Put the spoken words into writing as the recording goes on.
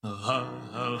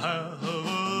I'll have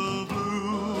a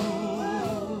blue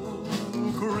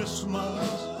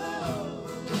Christmas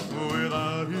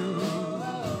without you.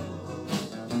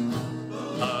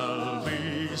 I'll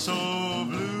be so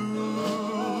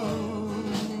blue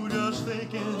just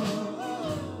thinking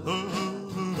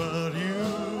about you.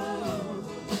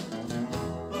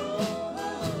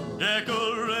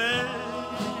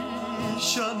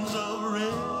 Decorations of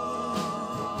red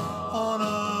on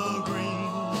a green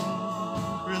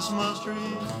Christmas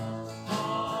tree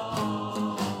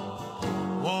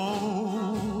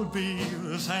won't be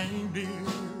the same, dear,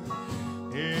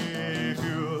 if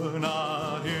you're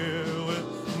not here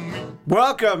with me.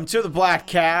 Welcome to the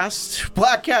Bladtcast.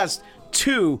 Bladtcast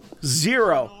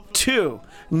 202.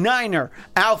 Niner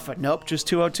Alpha. Nope, just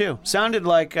 202. Sounded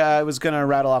like I was going to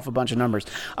rattle off a bunch of numbers.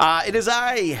 It is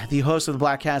I, the host of the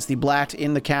Bladtcast, the Blatt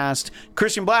in the cast,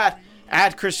 Christian Blatt,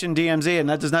 at Christian DMZ, and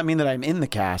that does not mean that I'm in the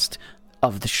cast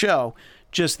of the show,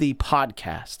 just the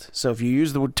podcast. So if you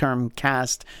use the term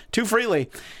cast too freely,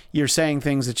 you're saying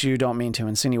things that you don't mean to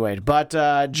insinuate. But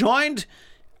joined,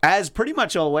 as pretty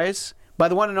much always, by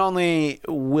the one and only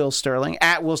Will Sterling,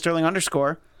 at Will Sterling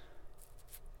 _.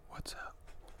 What's up?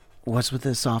 What's with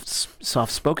the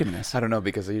soft-spokenness? I don't know,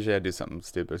 because usually I do something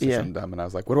stupid or say something dumb, and I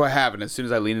was like, what do I have? And as soon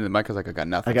as I leaned into the mic, I was like, I got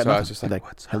nothing. I was just like,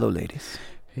 what's up? Hello, ladies.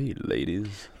 Hey,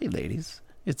 ladies. Hey, ladies.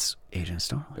 It's Agent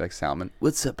Storm. Like Salmon.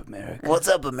 What's up, America? What's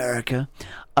up, America?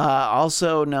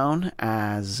 Also known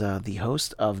as the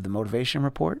host of the Motivation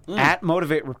Report, at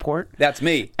Motivate Report. That's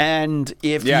me. And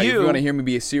if if you you want to hear me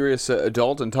be a serious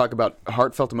adult and talk about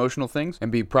heartfelt, emotional things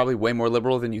and be probably way more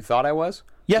liberal than you thought I was,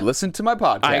 listen to my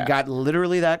podcast. I got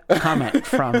literally that comment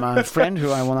from a friend who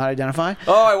I will not identify.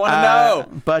 Oh, I want to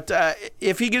know. But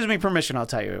if he gives me permission, I'll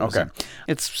tell you. Okay.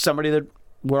 It's somebody that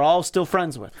we're all still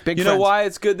friends with. Big You friends. know why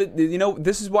it's good that,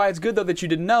 this is why it's good, though, that you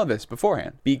didn't know this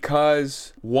beforehand.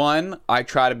 Because, one, I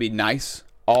try to be nice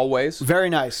always. Very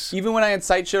nice. Even when I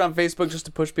incite shit on Facebook just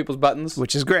to push people's buttons.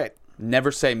 Which is great.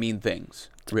 Never say mean things.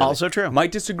 Really. Also true.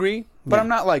 Might disagree, but I'm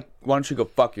not like, why don't you go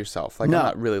fuck yourself? Like, No. I'm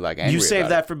not really like angry You save about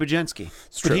that it. for Bujenski.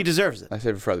 But true. he deserves it. I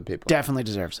save it for other people. Definitely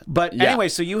deserves it. But Yeah. anyway,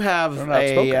 so you have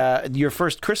your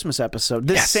first Christmas episode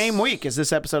this same week as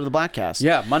this episode of the Bladtcast.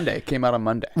 Yeah, Monday. It came out on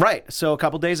Monday. Right. So a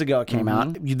couple days ago it came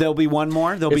out. There'll be one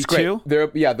more. There'll It's be great. two.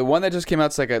 The one that just came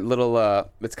out is like a little,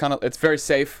 it's very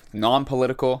safe,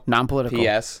 non-political. Non-political.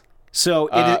 PS. So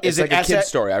It's like a kid's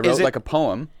story. I is wrote it- like a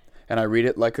poem, and I read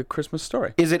it like a Christmas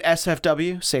story. Is it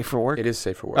SFW, safe for work? It is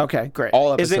safe for work. Okay, great.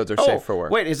 All Is episodes it- are safe for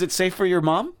work. Wait, is it safe for your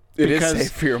mom? It is Because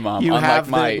safe for your mom. you Unlike have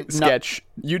my the- sketch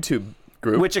YouTube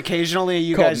group. Which occasionally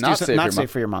you Called guys do Not some, Safe not for Your safe Mom.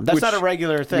 for your mom. That's Which not a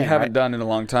regular thing. We haven't right? done in a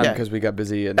long time Yeah. because we got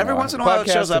busy. And Every once in a while it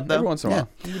shows up, though. Every once in a while.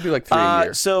 Yeah. We do like 3 a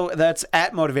year. So that's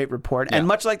at Motivate Report. And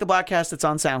much like the Bladtcast, it's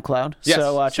on SoundCloud. Yes.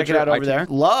 So check it Sure. out over iTunes. there.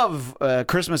 Love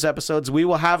Christmas episodes. We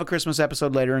will have a Christmas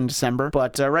episode later in December.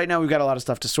 But right now we've got a lot of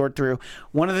stuff to sort through.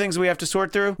 One of the things we have to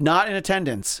sort through, not in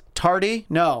attendance. Tardy?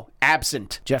 No.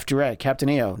 Absent. Jeff Duray, Captain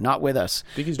EO, not with us.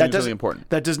 I think he's doing something important.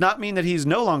 That does not mean that he's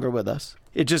no longer with us.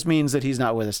 It just means that he's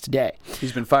not with us today.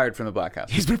 He's been fired from the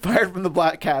Bladtcast. He's been fired from the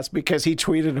Bladtcast because he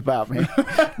tweeted about me,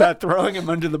 about throwing him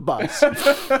under the bus.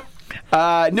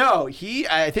 No,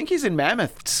 I think he's in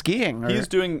Mammoth skiing. He's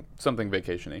doing something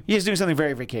vacation-y. He's doing something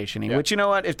very vacation-y, Yeah. which, you know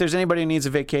what? If there's anybody who needs a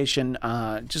vacation,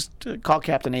 just call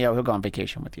Captain EO. He'll go on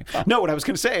vacation with you. No, what I was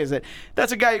going to say is that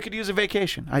that's a guy who could use a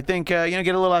vacation. I think, get a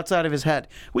little outside of his head.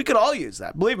 We could all use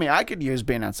that. Believe me, I could use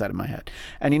being outside of my head.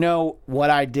 And you know what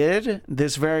I did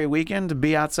this very weekend to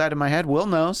be outside of my head? Will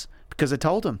knows, because I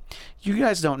told him. You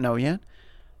guys don't know yet.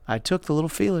 I took the little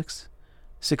Felix,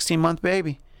 16-month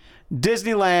baby,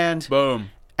 Disneyland.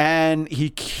 Boom. And he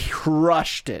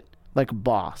crushed it like a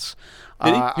boss.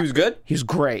 Did he? He was good? He was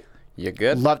great. You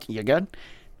good? You good?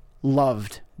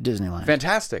 Loved Disneyland.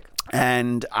 Fantastic.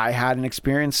 And I had an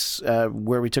experience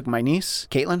where we took my niece,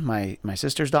 Caitlin, my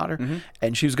sister's daughter,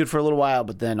 and she was good for a little while,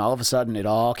 but then all of a sudden it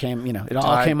all came,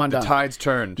 all came undone. The tides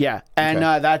turned. Yeah, and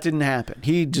that didn't happen.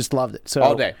 He just loved it. So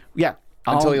All day? Yeah.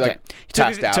 Until he, all like, day.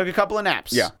 passed out. Took a couple of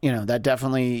naps. Yeah. That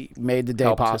definitely made the day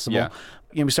Helped, possible. yeah.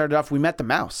 We started off, we met the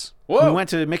mouse. Whoa. We went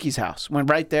to Mickey's house. Went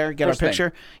right there, get First our thing.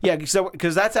 picture. Yeah,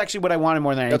 because that's actually what I wanted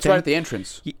more than anything. That's right at the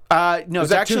entrance. No, it's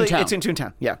that actually Toontown? it's in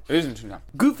Toontown. Yeah. It is in Toontown.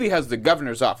 Goofy has the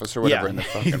governor's office or whatever in the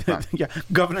fucking front. Yeah,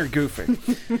 Governor Goofy.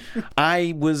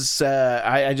 I was,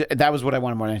 that was what I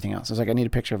wanted more than anything else. I was like, I need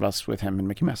a picture of us with him and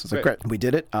Mickey Mouse. I was like, great. We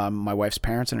did it. My wife's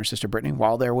parents and her sister Brittany were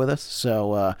all there with us.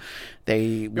 So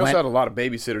They We also had a lot of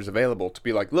babysitters available to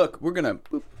be like, look, we're gonna.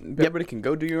 Everybody can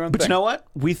go do your own But thing. you know what?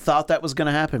 We thought that was going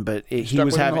to happen, but he stuck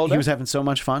was with him the whole having day? so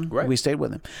much fun. Right. We stayed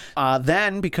with him.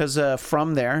 Then, because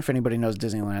from there, if anybody knows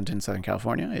Disneyland in Southern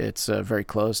California, it's very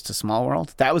close to Small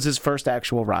World. That was his first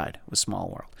actual ride, was Small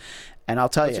World. And I'll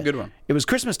tell you, a good one. It was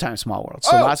Christmas time, Small World.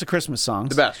 So lots of Christmas songs.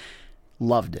 The best.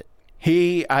 Loved it.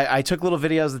 I took little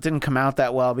videos that didn't come out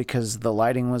that well because the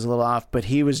lighting was a little off, but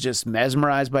he was just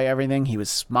mesmerized by everything. He was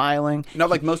smiling. Not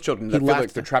like most children that feel laughed.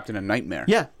 like they're trapped in a nightmare.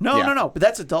 Yeah. No. But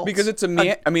that's adults. Because it's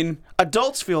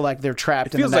adults feel like they're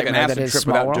trapped in feels the like an nightmare acid that is trip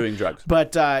Small without World. doing drugs.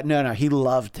 But no, he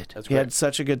loved it. He great. had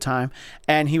such a good time,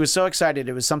 and he was so excited.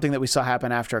 It was something that we saw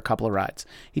happen after a couple of rides.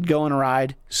 He'd go on a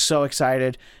ride, so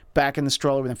excited, back in the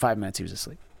stroller. Within 5 minutes, he was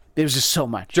asleep. It was just so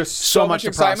much. Just so much to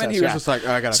excitement. process, He was just like,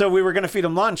 oh, I got to. So we were going to feed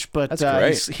him lunch, but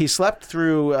That's great. he slept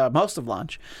through most of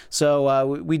lunch. So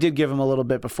we did give him a little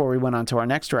bit before we went on to our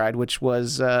next ride, which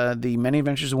was the Many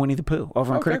Adventures of Winnie the Pooh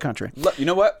over in Critter Country. You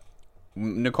know what?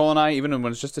 Nicole and I, even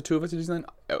when it's just the two of us at Disneyland,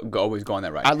 always go on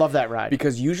that ride. I love that ride.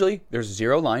 Because usually there's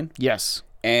zero line. Yes.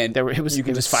 And it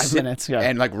was 5 minutes. Yeah.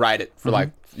 And like ride it for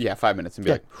 5 minutes and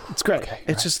be like, it's great. Okay,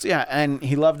 it's just, and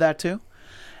he loved that too.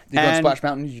 You go on Splash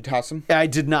Mountain? Did you toss him? I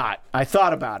did not. I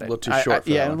thought about it. A little too short for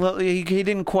that one. Well, he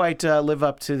didn't quite live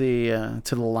up to the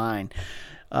line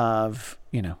of,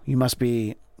 you must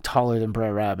be taller than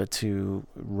Brer Rabbit to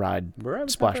ride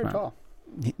Splash Mountain. Tall.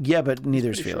 Yeah, but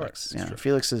neither is pretty Felix. short. Yeah,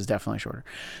 Felix is definitely shorter.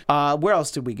 Where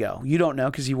else did we go? You don't know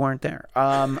because you weren't there.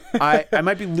 I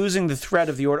might be losing the thread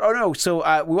of the order. Oh no! So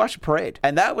we watched a parade,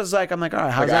 and that was like, I'm like, all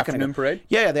right, how's that going to go? Afternoon parade?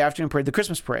 Yeah, the afternoon parade, the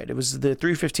Christmas parade. It was the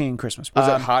 3:15 Christmas parade.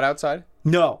 Was it hot outside?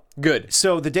 No. Good.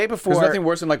 So the day before, There's nothing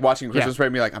worse than like watching a Christmas parade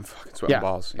and be like, I'm fucking sweating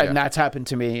balls. Yeah. And that's happened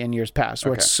to me in years past,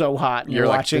 where it's so hot, and you're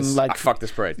watching fuck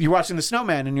this parade. You're watching the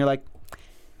snowman, and you're like,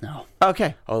 no.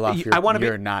 Okay. Olaf, I want to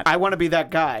you're be. not. I want to be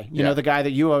that guy. You know, the guy that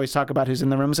you always talk about, who's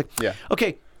in the room. It's like, yeah.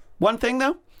 Okay. One thing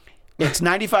though, it's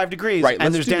 95 degrees, right,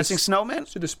 and there's dancing snowmen.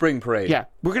 Let's do the spring parade. Yeah,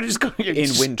 we're gonna just go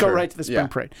winter. Go right to the spring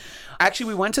parade. Actually,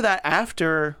 we went to that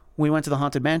after we went to the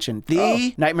Haunted Mansion,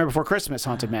 the Nightmare Before Christmas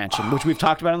Haunted Mansion, which we've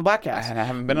talked about on the Bladtcast. And I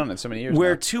haven't been on it so many years.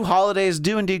 Where now. two holidays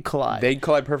do indeed collide. They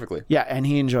collide perfectly. Yeah, and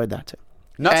he enjoyed that too.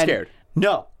 Not scared.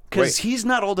 No. Because he's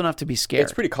not old enough to be scared.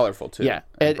 It's pretty colorful, too. Yeah.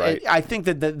 I think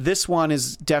that this one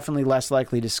is definitely less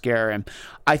likely to scare him.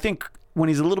 I think when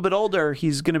he's a little bit older,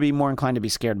 he's going to be more inclined to be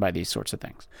scared by these sorts of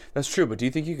things. That's true, but do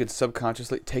you think you could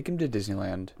subconsciously take him to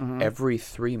Disneyland every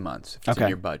 3 months if it's in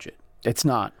your budget? It's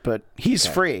not, but he's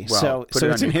free, well, so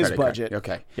it's in his budget.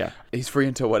 Okay. Yeah. He's free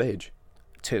until what age?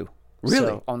 2. Really?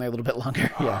 So only a little bit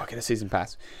longer. Yeah. Get a season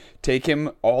pass. Take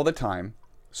him all the time.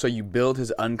 So you build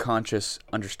his unconscious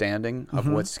understanding of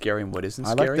what's scary and what isn't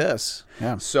scary. I like this.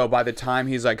 Yeah. So by the time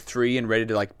he's like 3 and ready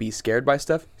to like be scared by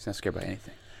stuff, he's not scared by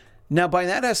anything. Now, by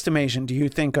that estimation, do you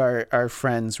think our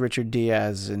friends Richard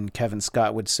Diaz and Kevin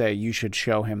Scott would say you should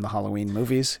show him the Halloween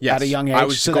movies at a young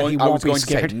age that he won't be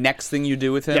scared? To say, next thing you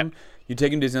do with him, you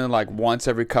take him to Disneyland like once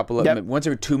every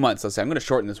 2 months. Let's say I'm going to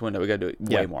shorten this window. We got to do it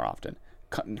way more often.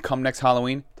 Come next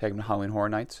Halloween, take him to Halloween Horror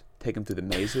Nights. Take him through the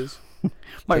mazes.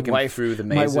 My wife through the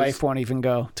mazes. My wife won't even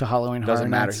go to Halloween Horror Doesn't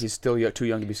matter. Nights. He's still too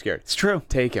young to be scared. It's true.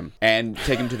 Take him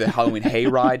to the Halloween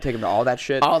hayride. Take him to all that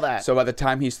shit. All that. So by the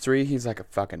time he's 3, he's like a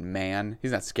fucking man.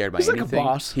 He's not scared by anything. He's like a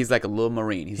boss. He's like a little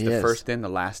Marine. He's the first in, the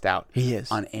last out. He is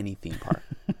on any theme park.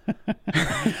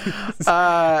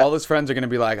 All his friends are gonna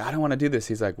be like, I don't want to do this.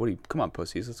 He's like, come on,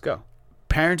 pussies, let's go.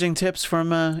 Parenting tips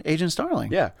from Agent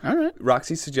Starling. Yeah. All right.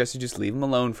 Roxy suggests you just leave him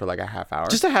alone for like a half hour.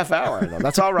 Just a half hour, though.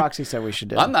 That's all Roxy said we should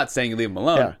do. I'm not saying you leave him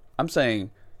alone. Yeah. I'm saying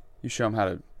you show him how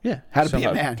to how to be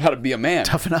a man. How to be a man.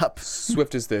 Toughen up.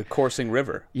 Swift as the coursing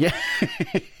river. Yeah.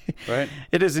 Right?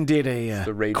 It is indeed a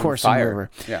the raging coursing fire. river.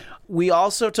 Yeah. We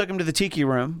also took him to the Tiki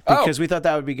Room because we thought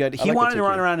that would be good. He wanted to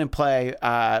run around and play,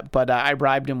 but I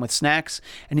bribed him with snacks,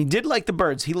 and he did like the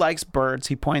birds. He likes birds.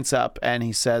 He points up and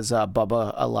he says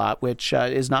Bubba a lot, which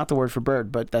is not the word for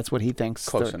bird, but that's what he thinks.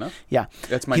 Close enough. Yeah.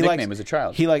 That's my nickname as a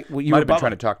child. He might have been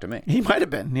trying to talk to me. He might have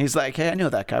been. He's like, hey, I know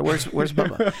that guy. Where's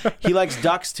Bubba? He likes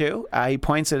ducks too. He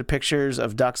points at pictures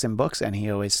of ducks in books, and he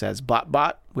always says bot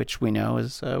bot, which we know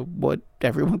is what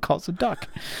everyone calls a duck.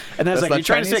 And I was like, you're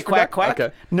trying to say quack quack?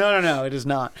 Okay. No, it is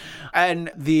not. And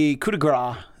the coup de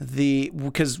grace,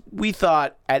 because we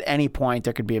thought at any point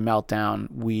there could be a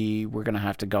meltdown, we were going to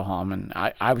have to go home, and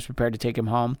I was prepared to take him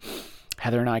home.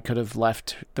 Heather and I could have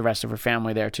left the rest of her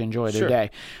family there to enjoy their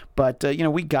day. But,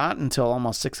 we got until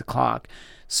almost 6 o'clock.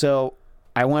 So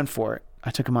I went for it.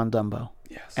 I took him on Dumbo.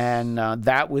 Yes. And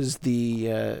that was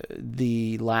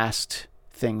the last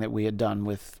thing that we had done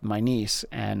with my niece,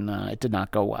 and it did not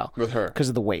go well. With her? Because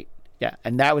of the wait. Yeah,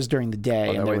 and that was during the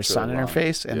day, and there was sun in her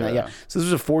face, and so this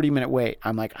was a 40-minute wait.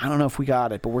 I'm like, I don't know if we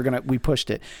got it, but we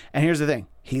pushed it. And here's the thing,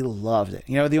 he loved it.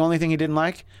 You know, the only thing he didn't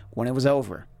like when it was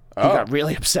over, he got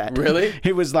really upset. Really?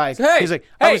 He was like,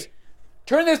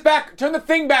 turn the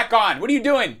thing back on. What are you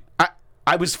doing?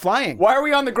 I was flying. Why are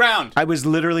we on the ground? I was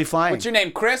literally flying. What's your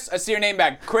name, Chris? I see your name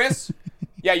back, Chris.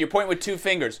 Yeah, you're pointing with 2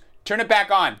 fingers. Turn it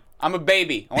back on. I'm a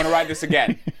baby. I want to ride this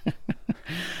again.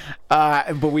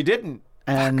 But we didn't.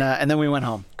 And then we went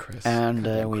home, Chris. And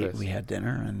we had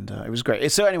dinner, and it was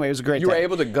great. So anyway, it was a great day. You were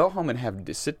able to go home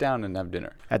and sit down and have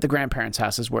dinner. At the grandparents'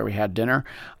 house is where we had dinner.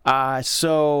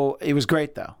 So it was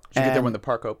great, though. Did you get there when the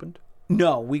park opened?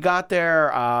 No, we got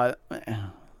there.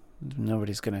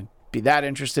 Nobody's going to be that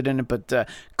interested in it, but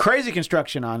crazy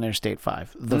construction on Interstate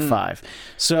 5, the 5.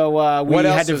 So we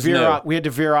had to veer off. We had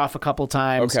to veer off a couple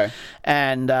times. Okay.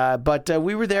 And but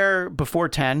we were there before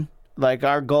 10. Like,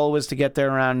 our goal was to get there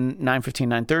around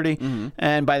 9:15, 9:30,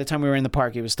 and by the time we were in the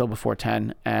park, it was still before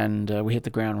 10, and we hit the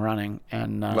ground running,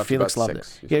 and Felix loved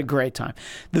it. He had a great time.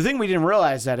 The thing we didn't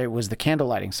realize that it was the candle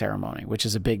lighting ceremony, which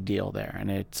is a big deal there, and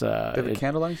it's they have a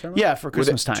candle lighting ceremony? Yeah, for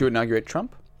Christmas time. To inaugurate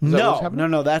Trump?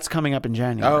 No, that's coming up in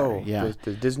January. Oh, yeah,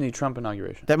 the Disney Trump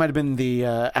inauguration. That might have been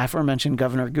the aforementioned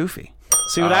Governor Goofy.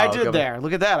 See what I did there?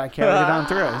 Look at that! I carried it on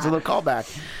through. It's a little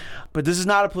callback. But this is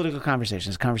not a political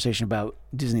conversation. It's a conversation about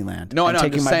Disneyland. No, I know. I'm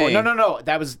just saying. No.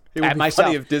 That was it would be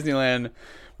funny if Disneyland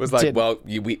was like,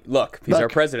 he's our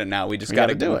president now. We just got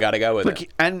to go with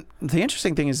it. And the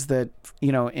interesting thing is that,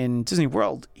 in Disney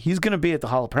World, he's going to be at the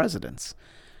Hall of Presidents.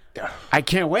 I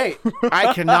can't wait.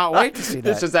 I cannot wait to see that.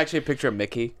 This is actually a picture of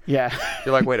Mickey. Yeah.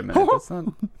 You're like, wait a minute. That's not...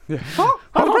 Yeah. Hall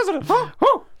of President.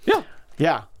 Yeah.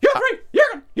 Yeah. You're free.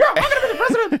 I'm going to be the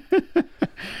president.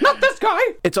 Not this guy.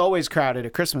 It's always crowded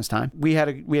at Christmas time. We had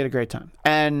a great time.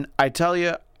 And I tell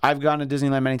you, I've gone to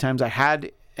Disneyland many times. I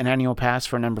had an annual pass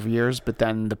for a number of years, but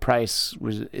then the price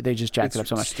they just jacked it up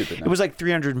so much. It was like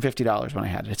 $350 when I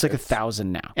had it. It's like $1,000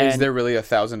 now. Is there really a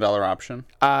 $1,000 option?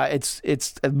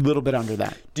 It's a little bit under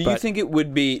that. Do you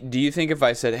think if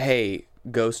I said, hey,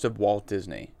 Ghost of Walt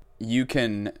Disney, you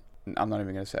can, I'm not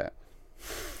even going to say it.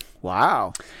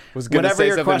 Wow. Was going to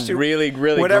say something really,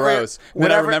 really gross.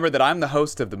 Then I remembered that I'm the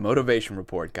host of the Motivation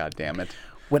Report, God damn it.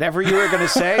 Whatever you were going to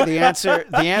say, the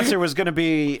answer was going to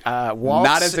be Walt.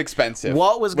 Not as expensive.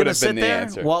 Walt was going to sit there.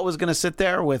 Walt was going to sit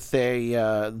there with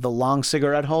the long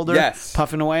cigarette holder,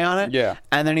 puffing away on it. Yeah.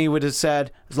 And then he would have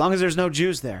said, "As long as there's no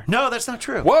Jews there." No, that's not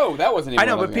true. Whoa, that wasn't even.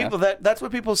 I know, but that's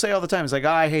what people say all the time. It's like,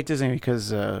 I hate Disney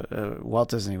because Walt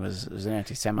Disney was an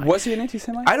anti-Semite. Was he an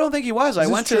anti-Semite? I don't think he was. I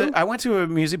went to a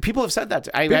museum. People have said that.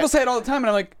 People say it all the time, and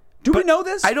I'm like, do we know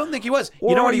this? I don't think he was.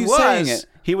 You know what he was?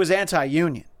 He was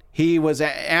anti-union. He was his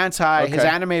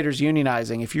animators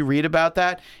unionizing. If you read about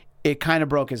that, it kind of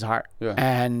broke his heart. Yeah.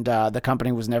 And the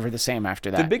company was never the same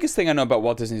after that. The biggest thing I know about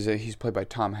Walt Disney is that he's played by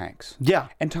Tom Hanks. Yeah.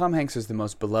 And Tom Hanks is the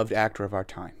most beloved actor of our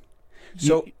time.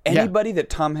 So anybody that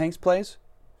Tom Hanks plays,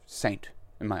 saint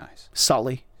in my eyes.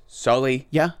 Sully.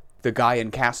 Yeah. The guy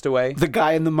in Castaway. The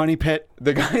guy in the Money Pit.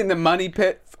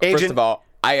 First of all,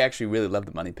 I actually really love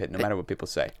the Money Pit, no matter what people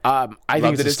say. I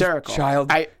think it's hysterical.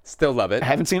 I still love it. I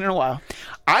haven't seen it in a while.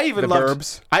 I even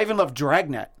love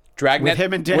Dragnet. With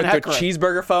him and Dan with Aykroyd. The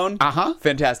cheeseburger phone.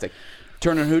 Fantastic.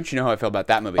 Turner and Hooch, you know how I feel about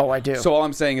that movie. Oh, I do. So all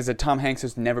I'm saying is that Tom Hanks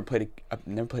has never played a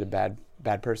bad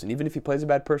person. Even if he plays a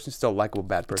bad person, it's still a likable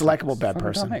bad person. It's a likable bad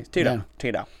person. Tom Hanks.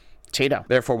 Tito.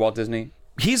 Therefore, Walt Disney.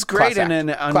 He's great in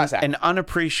an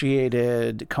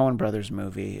unappreciated Coen Brothers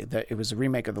movie. It was a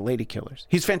remake of The Lady Killers.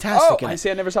 He's fantastic in it. I see.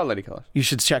 I never saw Lady Killers. You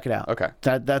should check it out. Okay.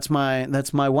 That's my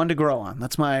one to grow on.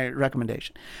 That's my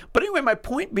recommendation. But anyway, my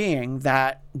point being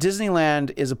that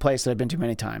Disneyland is a place that I've been to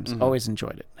many times. Mm-hmm. Always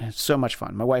enjoyed it. It's so much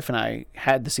fun. My wife and I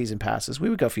had the season passes. We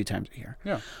would go a few times a year.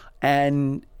 Yeah.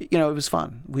 And it was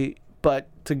fun. But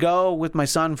to go with my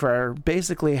son for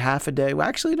basically half a day, well,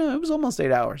 actually, no, it was almost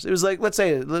 8 hours. It was like, let's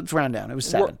round down. It was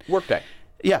 7. Work day.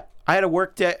 Yeah. I had a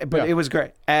work day, but it was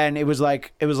great. And it was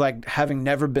like having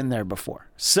never been there before.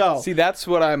 So see, that's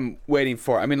what I'm waiting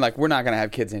for. I mean, like, we're not going to have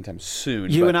kids anytime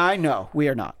soon. You and I, no, we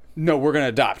are not. No, we're going to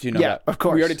adopt. You know that. Of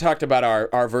course. We already talked about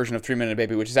our version of 3 Men and a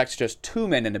Baby, which is actually just 2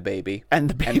 men and a baby. And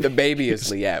the baby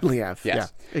is Liev. Liev,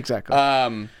 yes. Yeah,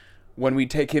 exactly. When we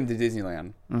take him to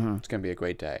Disneyland, it's going to be a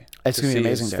great day. It's going to be an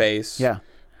amazing his day. Face. Yeah.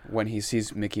 When he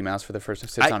sees Mickey Mouse for the first time,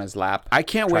 sits on his lap. I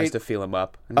can't wait. Tries to feel him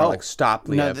up. And we're like, stop,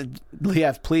 Liev. No,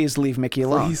 Liev, please leave Mickey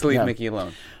alone. Please leave Mickey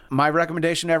alone. My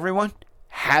recommendation to everyone,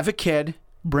 have a kid,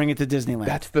 bring it to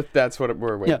Disneyland. That's what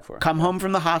we're waiting for. Come home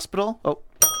from the hospital.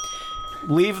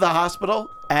 Leave the hospital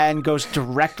and goes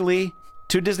directly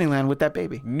to Disneyland with that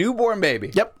baby. Newborn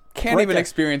baby. Yep. Can't Right even there.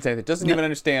 experience anything. Doesn't even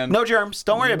understand. No germs.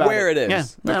 Don't worry about where it is. Yeah.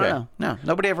 No, Okay. no.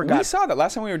 Nobody ever got. We saw that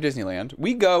last time we were at Disneyland.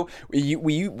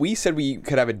 We said we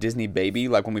could have a Disney baby.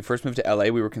 Like when we first moved to LA,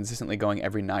 we were consistently going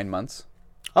every 9 months.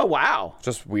 Oh wow.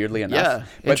 Just weirdly enough. Yeah,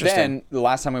 But interesting. then the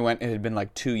last time we went, it had been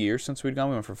like 2 years since we'd gone.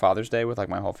 We went for Father's Day with like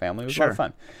my whole family. It was a lot of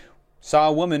fun. Saw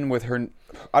a woman with her,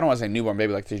 I don't want to say newborn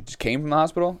baby, like she just came from the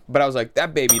hospital. But I was like,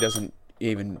 that baby doesn't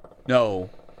even know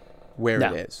where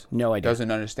it is. No idea.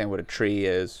 Doesn't understand what a tree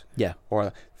is. Yeah.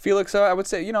 Or Felix, I would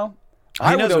say,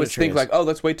 I would always think like, oh,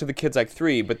 let's wait till the kid's like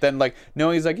 3. But then like,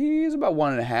 no, he's about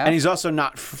 1.5. And he's also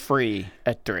not free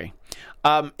at 3.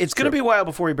 It's going to be a while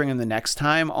before we bring him the next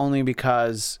time, only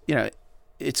because,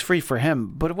 it's free for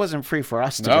him, but it wasn't free for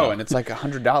us to go. No, and it's like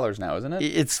 $100 now, isn't it?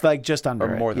 It's like just under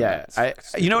Or more than yeah. that.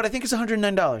 You know what? I think it's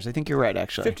 $109. I think you're right,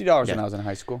 actually. $50 when I was in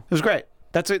high school. It was great.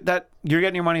 That's it. That you're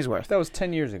getting your money's worth. That was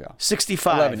 10 years ago.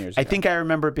 65. 11 years ago. I think I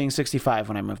remember it being 65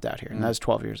 when I moved out here, and that was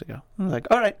 12 years ago. I was like,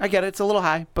 all right, I get it. It's a little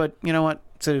high, but you know what?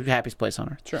 It's the happiest place on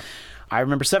earth. Sure. I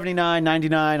remember 79,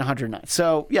 99, 109.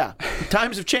 So, yeah,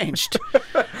 times have changed.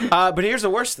 But here's the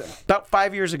worst thing. About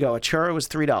 5 years ago, a churro was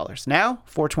 $3. Now,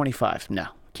 $4.25. No,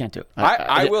 can't do it.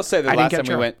 I will say that I last didn't time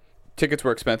get we churro. went, tickets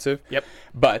were expensive. Yep.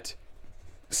 But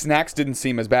snacks didn't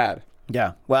seem as bad.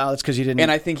 Yeah. Well, it's because you didn't.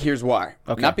 And I think here's why.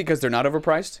 Okay. Not because they're not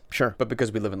overpriced. Sure. But because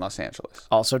we live in Los Angeles.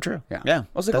 Also true. Yeah. Yeah. I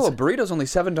was like, a burrito's only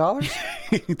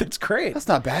 $7? That's great. That's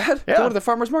not bad. Yeah. Go to the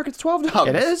farmer's market, it's $12.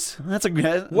 It is. That's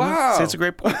a Wow. That's a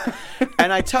great point.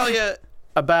 And I tell you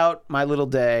about my little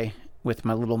day with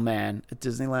my little man at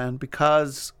Disneyland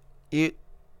because I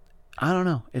don't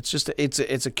know. It's just it's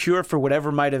a cure for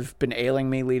whatever might have been ailing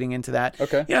me leading into that.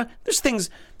 Okay. There's things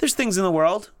in the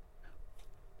world.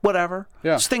 Whatever.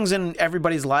 Yeah. There's things in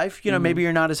everybody's life. Maybe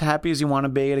you're not as happy as you want to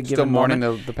be at a Still given mourning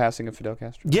moment. the passing of Fidel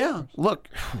Castro. Yeah. Look,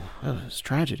 it's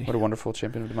tragedy. What a wonderful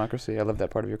champion of democracy. I love that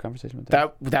part of your conversation with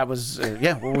him. That was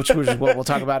which was what we'll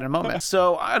talk about in a moment.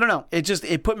 So I don't know.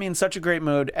 It put me in such a great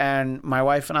mood, and my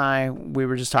wife and I, we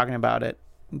were just talking about it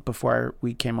before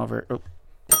we came over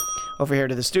here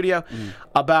to the studio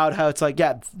about how it's like,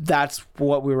 that's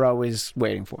what we were always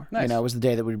waiting for. Nice. It was the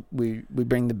day that we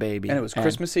bring the baby, And it was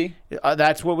Christmassy.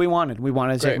 That's what we wanted. We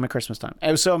wanted to Great. take him at Christmas time.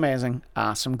 It was so amazing.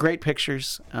 Some great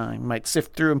pictures. You might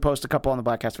sift through and post a couple on the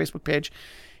Bladtcast Facebook page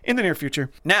in the near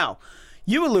future. Now,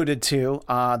 you alluded to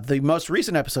the most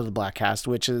recent episode of the Bladtcast,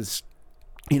 which is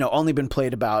only been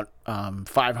played about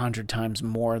 500 times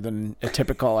more than a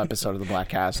typical episode of the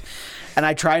Bladtcast. And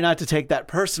I try not to take that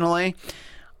personally.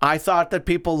 I thought that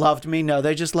people loved me. No,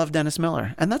 they just love Dennis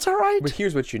Miller. And that's all right. But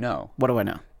here's what you know. What do I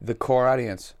know? The core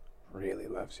audience really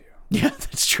loves you. Yeah,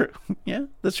 that's true. Yeah,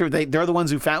 that's true. They're the ones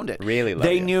who found it. Really love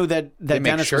They you. knew that They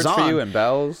make Dennis shirts was on. for you and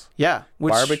bells. Yeah.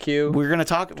 Barbecue. We're going to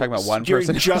talk about one you're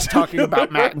person. just talking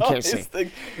about Matt and Always Casey.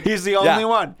 think- He's the only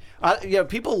one.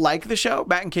 People like the show.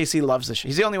 Matt and Casey loves the show.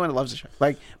 He's the only one that loves the show.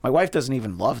 Like, my wife doesn't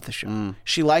even love the show.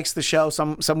 She likes the show.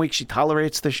 Some weeks she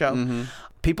tolerates the show.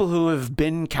 People who have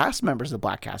been cast members of the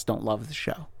Bladtcast don't love the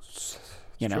show.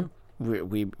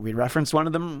 We referenced one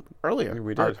of them earlier.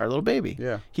 We did. Our little baby.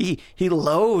 Yeah. He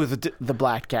loathed the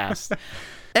Bladtcast.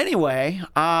 Anyway,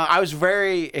 I was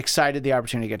very excited the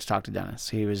opportunity to get to talk to Dennis.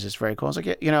 He was just very cool. I was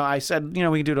like, I said, we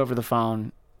can do it over the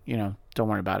phone. Don't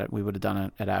worry about it. We would have done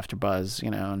it at AfterBuzz,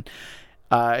 and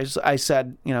I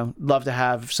said, love to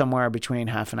have somewhere between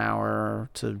half an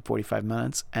hour to 45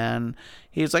 minutes. And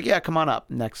he was like, yeah, come on up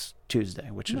next Tuesday,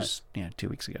 which was 2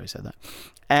 weeks ago. He said that.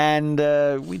 And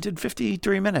we did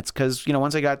 53 minutes because,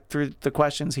 once I got through the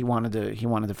questions, he wanted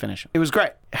to finish it. It was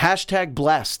great. Hashtag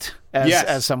blessed,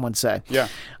 as someone say. Yeah.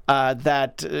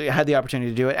 That had the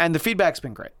opportunity to do it. And the feedback's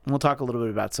been great. And we'll talk a little bit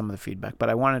about some of the feedback. But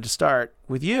I wanted to start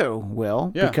with you, Will,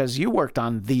 because you worked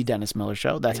on The Dennis Miller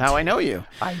Show. That's how I know you.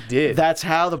 I did. That's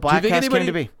how the Bladtcast came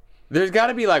to be. There's got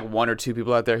to be like one or two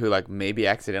people out there who like maybe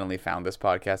accidentally found this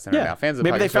podcast and are now fans of the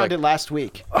podcast. Maybe they found it last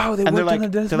week. Oh, they and worked they're on the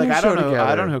Dennis they're like, Miller I don't show know. together.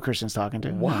 I don't know who Christian's talking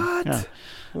to. What? Yeah.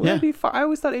 Well, that'd be I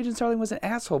always thought Agent Starling was an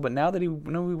asshole, but now that we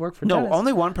work for No, Dennis.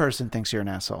 only one person thinks you're an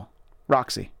asshole.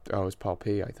 Roxy. Oh, it's Paul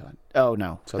P. I thought. Oh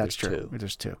no, So that's there's true. two.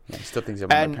 There's two. Yeah, he still thinks he has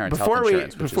my parents' health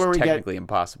insurance, which is technically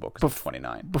impossible because I'm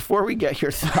 29. Before we get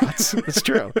your thoughts, it's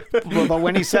true. But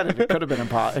when he said it, it could have been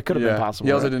It could have been possible.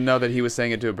 He also right? didn't know that he was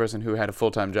saying it to a person who had a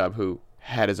full-time job who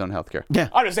had his own health care. Yeah.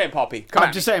 I'm just saying, Paul P.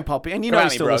 I'm just saying, Paul P. And Come he at me,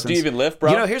 still bro. listens. Do you even lift,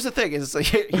 bro? Here's the thing: is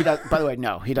he does. By the way,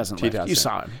 no, he doesn't lift. doesn't. You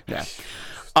saw him. Yeah.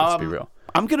 Let's be real.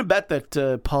 I'm gonna bet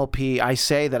that Paul P. I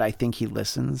say that I think he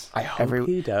listens. I hope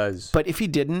he does. But if he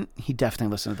didn't, he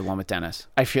definitely listened to the one with Dennis.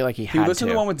 I feel like he had to. He listened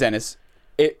to the one with Dennis.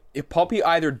 If Paul P.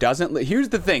 either doesn't... Here's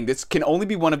the thing. This can only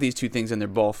be one of these two things, and they're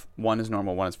both... One is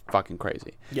normal, one is fucking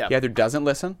crazy. Yeah. He either doesn't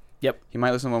listen, Yep. He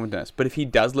might listen to one with Dennis. But if he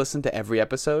does listen to every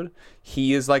episode,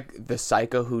 he is like the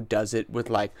psycho who does it with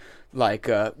like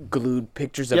glued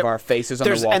pictures of our faces on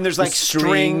the wall. And there's like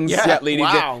strings leading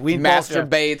wow, to we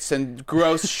masturbates and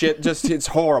gross shit. Just it's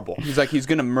horrible. He's like he's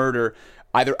gonna murder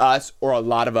either us or a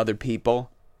lot of other people.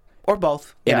 Or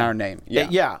both. In our name. Yeah.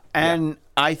 Yeah. And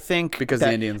I think because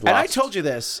the Indians lost. And I told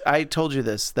you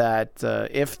this, that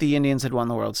if the Indians had won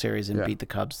the World Series and beat the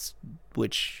Cubs,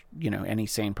 which, any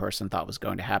sane person thought was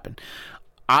going to happen,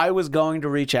 I was going to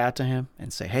reach out to him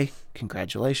and say, hey,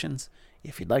 congratulations.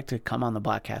 If you'd like to come on the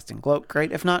Bladtcast and gloat,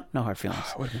 great. If not, no hard feelings.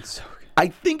 It would have been so good. I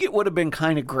think it would have been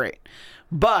kind of great.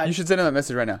 But you should send him that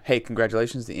message right now. Hey,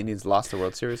 congratulations. The Indians lost the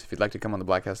World Series. If you'd like to come on the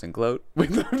Bladtcast and gloat,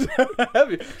 we'd love to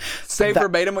have you. Say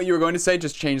verbatim what you were going to say.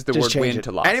 Just change the word win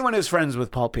to lost. Anyone who's friends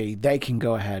with Paul P., they can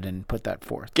go ahead and put that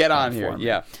forth. Get on here.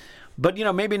 Yeah. But,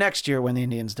 maybe next year when the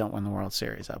Indians don't win the World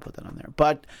Series, I'll put that on there.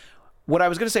 But what I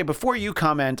was going to say, before you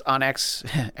comment on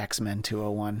X-Men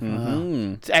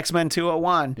 201, X-Men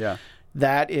 201,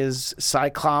 that is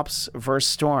Cyclops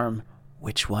versus Storm.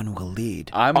 Which one will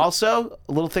lead? Also,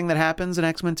 a little thing that happens in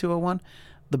X-Men 201,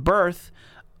 the birth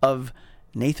of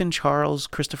Nathan Charles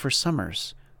Christopher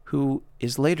Summers, who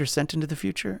is later sent into the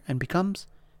future and becomes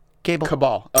Cable.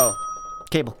 Cabal. Oh.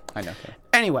 Cable. I know.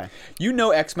 Anyway. You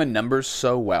know X-Men numbers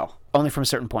so well. Only from a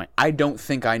certain point. I don't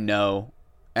think I know,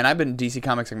 and I've been DC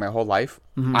Comics my whole life.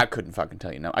 I couldn't fucking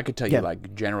tell you now. I could tell you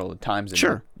like general times in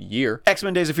a year.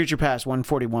 X-Men Days of Future Past,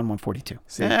 141, 142.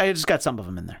 See? I just got some of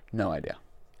them in there. No idea.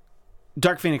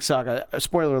 Dark Phoenix Saga,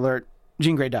 spoiler alert,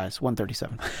 Jean Grey dies,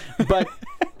 137. But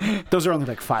those are only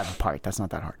like 5 apart. That's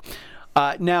not that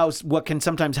hard. Now, what can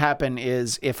sometimes happen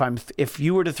is if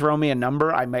you were to throw me a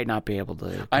number, I might not be able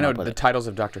to. I know the titles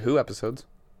of Doctor Who episodes.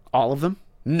 All of them?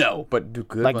 No, but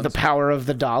good like ones. The Power of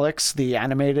the Daleks, the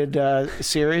animated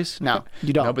series? No,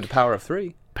 you don't. No, but the Power of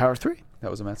 3. Power of 3? That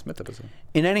was a Matt Smith episode.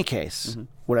 In any case,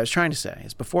 what I was trying to say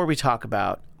is before we talk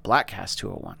about Bladtcast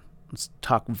 201, let's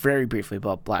talk very briefly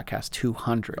about Bladtcast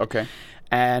 200. Okay.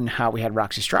 And how we had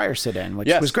Roxy Stryer sit in, which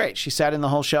was great. She sat in the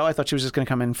whole show. I thought she was just going to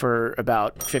come in for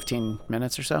about 15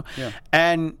 minutes or so. Yeah.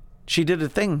 And she did a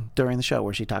thing during the show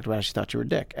where she talked about how she thought you were a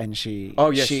dick. And she...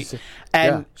 Oh,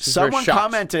 yeah. Someone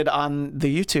commented on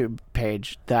the YouTube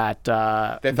page that...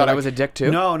 they thought I was a dick, too?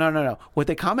 No. What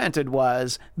they commented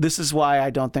was, this is why I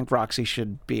don't think Roxy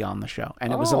should be on the show.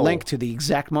 And it was a link to the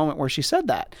exact moment where she said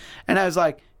that. And I was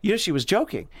like... she was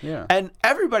joking. Yeah. And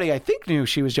everybody, I think, knew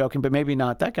she was joking, but maybe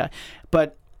not that guy.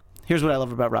 But here's what I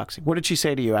love about Roxy. What did she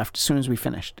say to you as soon as we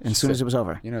finished and as soon as it was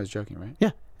over? You know I was joking, right?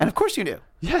 Yeah. And of course you knew.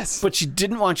 Yes. But she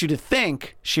didn't want you to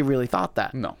think she really thought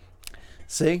that. No.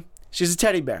 See? She's a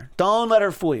teddy bear. Don't let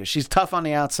her fool you. She's tough on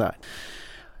the outside.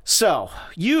 So,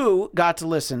 you got to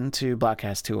listen to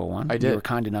Bladtcast 201. I did. You were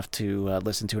kind enough to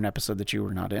listen to an episode that you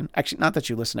were not in. Actually, not that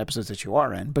you listen to episodes that you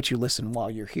are in, but you listen while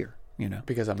you're here.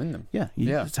 Because I'm in them. Yeah.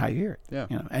 That's how you hear it.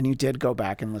 Yeah. And you did go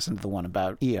back and listen to the one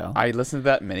about EO. I listened to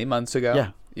that many months ago.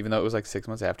 Yeah. Even though it was like 6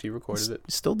 months after you recorded it.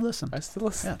 Still listen. I still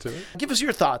listen to it. Give us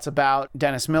your thoughts about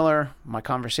Dennis Miller, my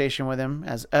conversation with him.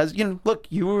 As look,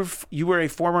 you were a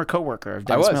former coworker of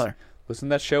Dennis Miller. Listen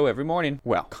to that show every morning.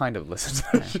 Well, kind of listen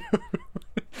to that show.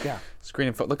 Yeah. Screen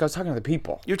and look, I was talking to the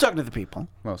people. You're talking to the people.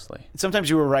 Mostly.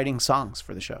 Sometimes you were writing songs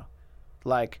for the show.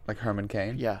 Like Herman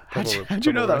Cain? Yeah. How'd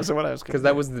you know that was what I was? Because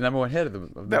that was the number one hit of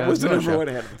the That was the number one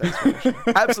hit of the Dennis Miller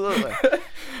show. Absolutely.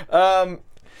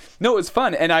 No, it was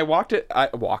fun, and I walked it.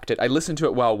 I listened to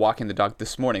it while walking the dog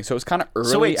this morning, so it was kind of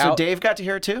early. So wait, so Dave got to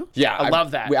hear it too? Yeah, I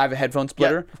love that. I have a headphone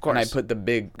splitter, of course, and I put the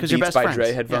big Beats by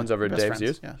Dre headphones over Dave's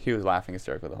ears. Yeah. He was laughing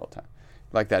hysterically the whole time,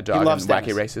 like that dog in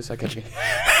Wacky Racist.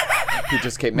 He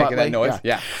just kept making that noise.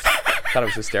 Yeah. Thought it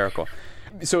was hysterical.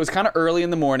 So it was kind of early in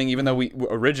the morning, even though we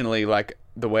originally, like,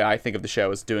 the way I think of the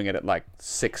show is doing it at like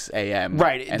 6 a.m.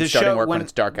 Right. And starting work when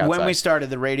it's dark outside. When we started,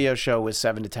 the radio show was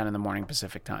 7 to 10 in the morning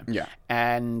Pacific time. Yeah.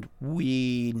 And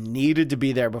we needed to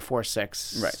be there before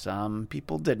 6. Right. Some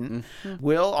people didn't.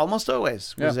 Will almost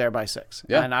always was there by 6.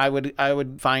 Yeah. And I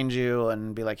would find you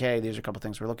and be like, hey, these are a couple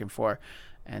things we're looking for.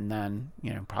 And then,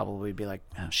 probably be like,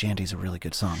 oh, Shandy's a really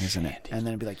good song, isn't it? And then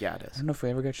it'd be like, yeah, it is. I don't know if we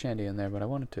ever got Shandy in there, but I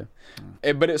wanted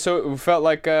to. So it felt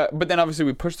like, but then obviously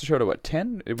we pushed the show to what,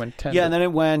 10? It went 10? Yeah, and then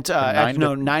it went,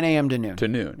 9 a.m. to noon. To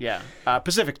noon. Yeah.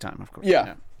 Pacific time, of course.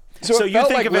 Yeah. So it you felt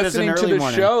think like of it as an listening to early the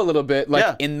morning. show a little bit, like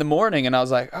Yeah. in the morning, and I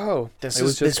was like, oh, This it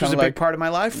was just a kinda big like part of my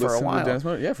life for a listening to while. Dennis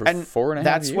Miller. Yeah, for And 4.5 years.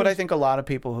 that's what I think a lot of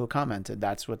people who commented,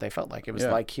 that's what they felt like. It was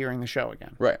Yeah. like hearing the show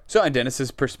again. Right. So, and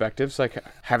Dennis's perspectives like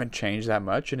haven't changed that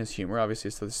much, and his humor,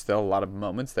 obviously, so there's still a lot of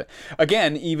moments that,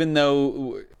 again, even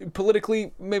though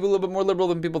politically maybe a little bit more liberal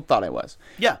than people thought I was.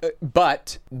 Yeah.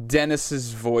 But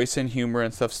Dennis's voice and humor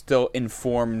and stuff still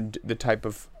informed the type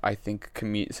of, I think,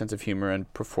 sense of humor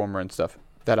and performer and stuff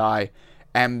that I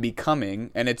am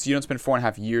becoming. And it's, you don't spend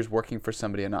 4.5 years working for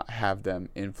somebody and not have them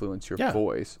influence your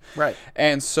voice. Right.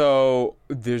 And so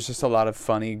there's just a lot of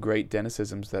funny, great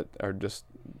Dennisisms that are just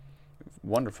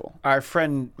wonderful. Our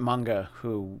friend Munga,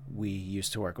 who we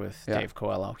used to work with, Yeah. Dave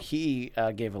Coelho, he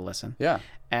gave a listen. Yeah.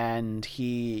 And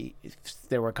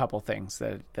there were a couple things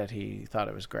that he thought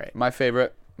it was great. My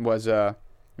favorite was he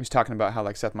was talking about how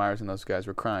like Seth Meyers and those guys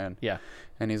were crying. Yeah.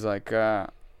 And he's like,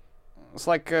 it's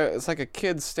like a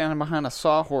kid standing behind a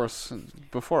sawhorse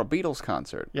before a Beatles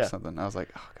concert or something. I was like,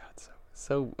 oh god,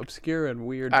 so obscure and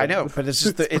weird. I know, but it's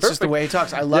just the way he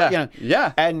talks. I love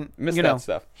and miss you that know,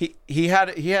 stuff. He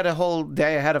had a whole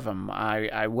day ahead of him.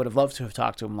 I would have loved to have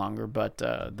talked to him longer, but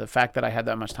the fact that I had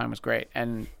that much time was great,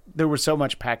 and there was so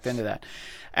much packed into that.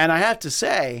 And I have to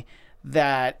say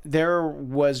that there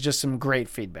was just some great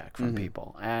feedback from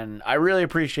people, and I really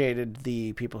appreciated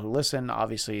the people who listened,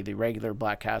 obviously the regular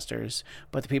Bladtcasters,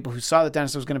 but the people who saw that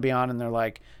Dennis was going to be on and they're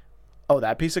like, oh,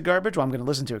 that piece of garbage? Well, I'm going to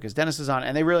listen to it because Dennis is on,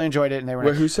 and they really enjoyed it. And they were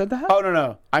Wait, who said that? Oh,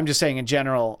 no. I'm just saying in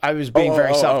general, I was being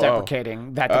very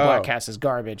self-deprecating that the Bladtcast is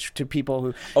garbage to people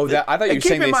who... I thought you were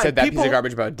saying they said that piece of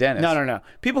garbage about Dennis. No.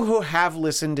 People who have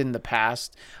listened in the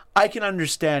past, I can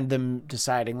understand them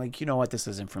deciding, like, you know what, this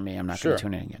isn't for me. I'm not going to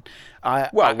tune in again.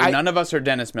 None of us are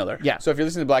Dennis Miller. Yeah. So if you're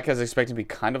listening to Bladtcast expecting to be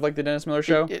kind of like the Dennis Miller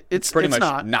show, it's pretty much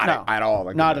not at all.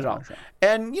 Like not the at Dennis all. Miller show.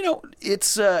 And, you know,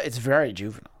 it's very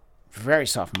juvenile, very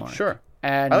sophomore. Sure.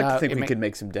 And I like to think we could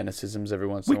make some Dennisisms every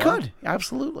once in a while. We could,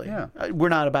 absolutely. Yeah. We're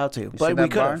not about to, but we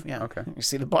could have. Yeah. Okay. You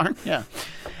see the barn? Yeah.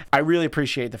 I really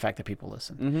appreciate the fact that people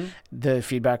listen. Mm-hmm. The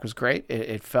feedback was great.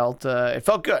 It felt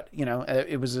good. You know,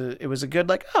 it was a good,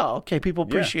 like, oh, okay, people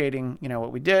appreciating, you know,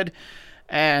 what we did.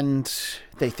 And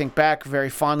they think back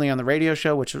very fondly on the radio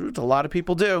show, which a lot of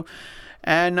people do.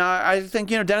 And I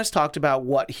think, you know, Dennis talked about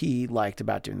what he liked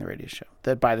about doing the radio show.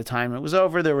 That by the time it was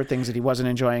over, there were things that he wasn't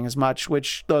enjoying as much,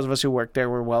 which those of us who worked there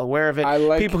were well aware of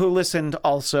it. People who listened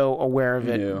also aware of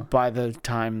it by the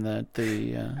time that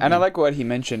the... and I like what he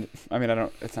mentioned. I mean,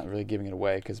 it's not really giving it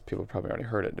away because people probably already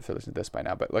heard it if they listen to this by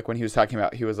now. But like when he was talking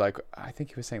about, he was like, I think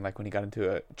he was saying like when he got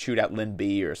into a chewed out Lynn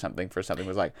B or something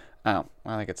was like, oh,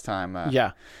 I think it's time.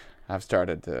 I've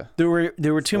started to... There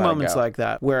were two moments like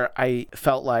that where I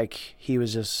felt like he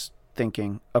was just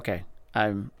thinking, okay,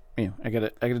 I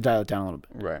gotta dial it down a little bit.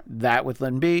 Right. That with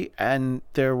Lynn B, and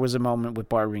there was a moment with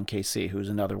Barbie and KC, who's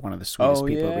another one of the sweetest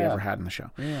people we ever had in the show.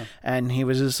 Yeah. And he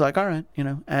was just like, all right, you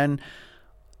know, and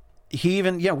he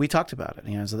even, we talked about it.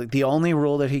 You know, so the only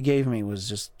rule that he gave me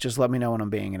was just let me know when I'm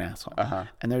being an asshole.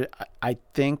 And there, I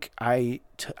think I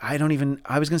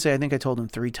was gonna say I think I told him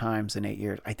 3 times in 8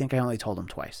 years. I think I only told him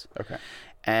twice. Okay.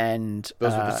 And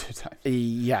those were the 2 times.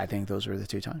 Yeah, I think those were the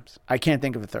 2 times. I can't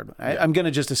think of a third one. I'm gonna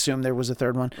just assume there was a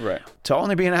third one. Right. To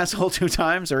only be an asshole 2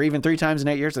 times or even 3 times in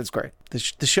 8 years, that's great.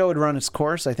 The show had run its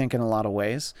course, I think, in a lot of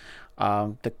ways.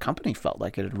 The company felt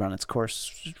like it had run its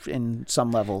course in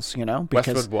some levels, you know.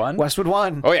 Because Westwood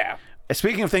won. Oh, yeah.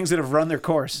 Speaking of things that have run their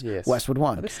course, Westwood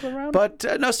won. Are they still around?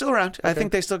 But no, still around. Okay. I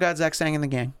think they still got Zach Sang in the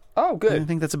gang. Oh, good. I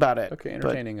think that's about it. Okay,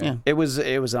 entertaining. But, it was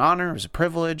an honor. It was a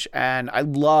privilege, and I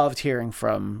loved hearing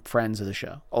from friends of the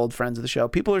show, old friends of the show,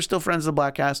 people who are still friends of the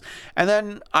Bladtcast. And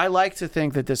then I like to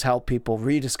think that this helped people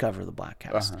rediscover the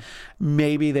Bladtcast.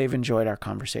 Maybe they've enjoyed our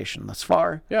conversation thus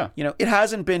far. Yeah. You know, it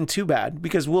hasn't been too bad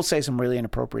because we'll say some really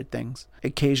inappropriate things.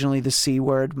 Occasionally, the C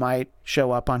word might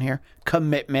show up on here.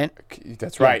 Commitment.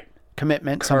 That's right.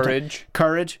 Commitment. Courage.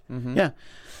 Courage. Yeah.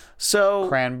 So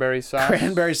cranberry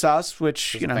sauce,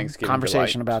 which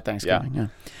conversation about Thanksgiving.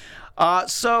 Yeah.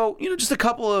 So just a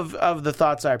couple of the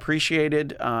thoughts I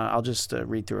appreciated. I'll just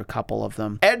read through a couple of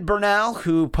them. Ed Bernal,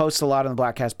 who posts a lot on the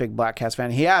Bladtcast, big Bladtcast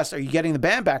fan, he asked, "Are you getting the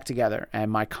band back together?"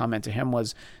 And my comment to him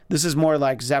was, "This is more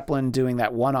like Zeppelin doing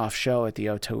that one-off show at the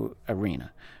O2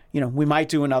 Arena. We might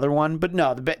do another one, but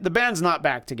no, the band's not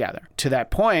back together." To that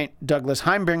point, Douglas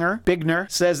Bigner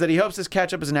says that he hopes this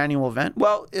catch-up is an annual event.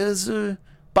 Well, is a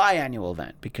biannual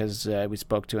event because we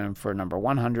spoke to him for number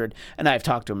 100, and I've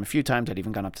talked to him a few times. I'd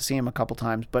even gone up to see him a couple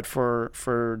times. But for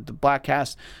the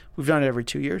Bladtcast, we've done it every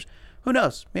 2 years. Who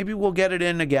knows? Maybe we'll get it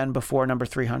in again before number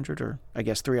 300, or I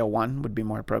guess 301 would be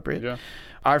more appropriate. Yeah.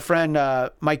 Our friend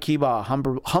Mike Keebaugh,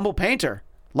 Humble Painter,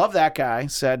 Love that guy.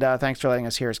 Said, thanks for letting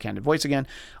us hear his candid voice again.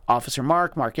 Officer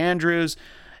Mark Andrews.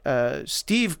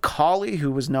 Steve Cawley,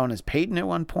 who was known as Peyton at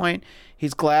one point.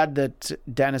 He's glad that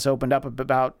Dennis opened up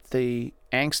about the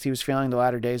angst he was feeling the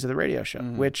latter days of the radio show,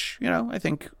 which, I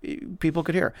think people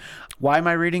could hear. Why am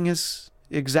I reading his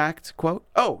exact quote?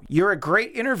 Oh, you're a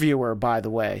great interviewer, by the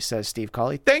way, says Steve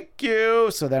Cawley. Thank you.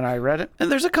 So then I read it.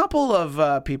 And there's a couple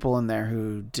of people in there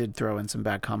who did throw in some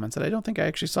bad comments that I don't think I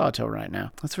actually saw till right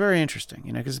now. That's very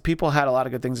interesting, because people had a lot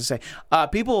of good things to say.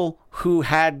 People who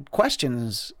had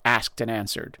questions asked and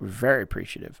answered were very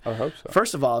appreciative. I hope so.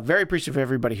 First of all, very appreciative of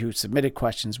everybody who submitted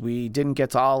questions. We didn't get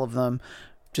to all of them.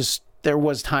 Just there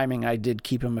was timing. I did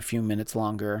keep him a few minutes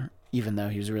longer, even though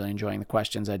he was really enjoying the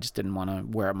questions. I just didn't want to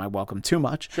wear out my welcome too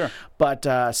much. Sure. But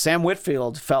Sam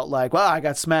Whitfield felt like, well, I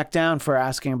got smacked down for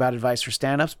asking about advice for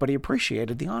stand-ups, but he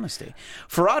appreciated the honesty.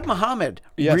 Farad Muhammad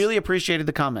really appreciated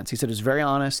the comments. He said it was very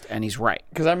honest, and he's right.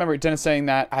 Because I remember Dennis saying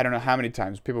that, I don't know how many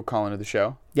times, people call into the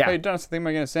show. Yeah. Hey, Dennis, I think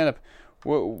I'm going to stand up.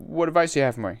 What advice do you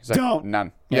have for me? He's like, don't.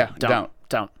 None. Yeah, don't.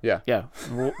 Yeah.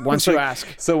 Once you ask.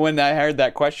 So when I heard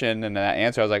that question and that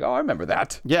answer, I was like, oh, I remember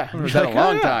that. Yeah. I remember that a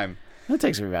long time. That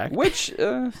takes me back. Which,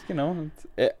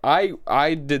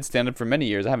 I did stand-up for many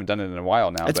years. I haven't done it in a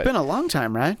while now. It's been a long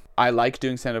time, right? I like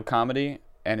doing stand-up comedy,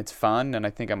 and it's fun, and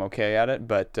I think I'm okay at it,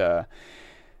 but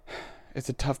it's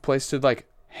a tough place to,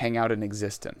 hang out and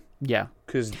exist in. Yeah.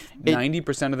 Because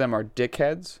 90% of them are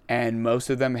dickheads, and most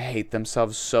of them hate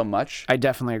themselves so much. I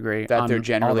definitely agree. That they're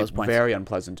generally very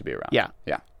unpleasant to be around. Yeah.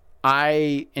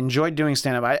 I enjoyed doing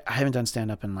stand-up. I haven't done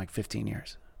stand-up in 15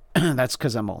 years. That's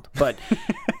because I'm old. But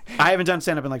I haven't done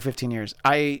stand-up in 15 years.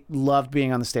 I loved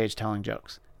being on the stage telling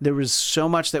jokes. There was so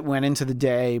much that went into the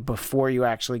day before you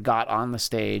actually got on the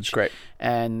stage. Great.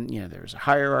 And, there was a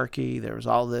hierarchy. There was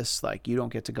all this, you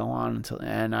don't get to go on until...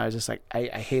 And I was just I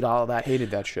hate all of that.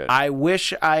 Hated that shit. I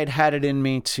wish I'd had it in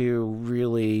me to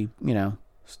really,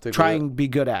 try and be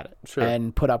good at it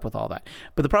and put up with all that.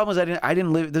 But the problem was I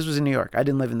didn't live... This was in New York. I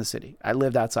didn't live in the city. I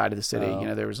lived outside of the city.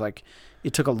 There was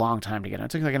it took a long time to get home.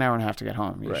 It took an hour and a half to get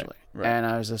home usually. Right. And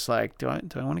I was just like, do I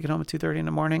want to get home at 2:30 in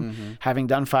the morning? Mm-hmm. Having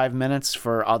done 5 minutes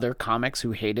for other comics who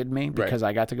hated me because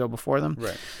I got to go before them.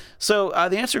 Right. So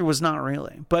the answer was not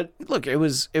really. But look, it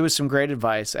was some great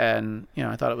advice, and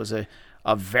I thought it was a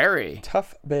very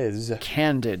tough biz,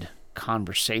 candid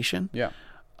conversation. Yeah.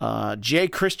 J.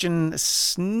 Christian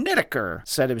Snedeker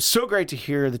said, it was so great to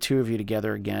hear the two of you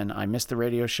together again. I missed the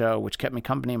radio show, which kept me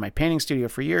company in my painting studio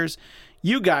for years.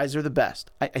 You guys are the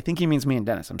best. I think he means me and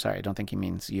Dennis. I'm sorry. I don't think he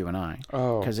means you and I.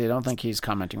 Oh. Because I don't think he's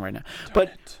commenting right now.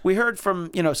 But we heard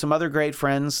from, some other great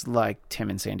friends like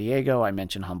Tim in San Diego. I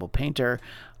mentioned Humble Painter.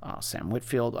 Sam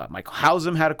Whitfield. Michael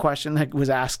Hausum had a question that was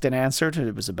asked and answered.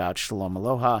 It was about Shalom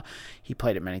Aloha. He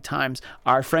played it many times.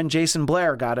 Our friend Jason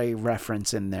Blair got a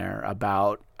reference in there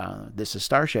about This Is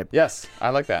Starship. Yes, I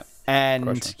like that.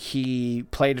 And he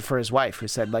played it for his wife, who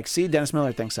said, see, Dennis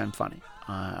Miller thinks I'm funny.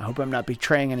 I hope I'm not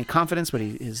betraying any confidence, but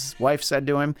his wife said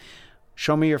to him,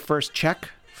 show me your first check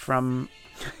from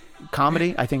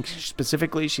comedy. I think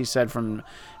specifically she said from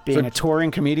being a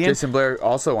touring comedian. Jason Blair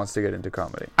also wants to get into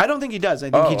comedy. I don't think he does. I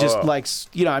think he just likes,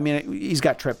 he's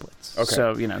got triplets. Okay.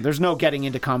 So, there's no getting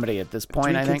into comedy at this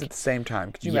point, I think. At the same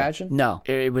time. Could you imagine? No.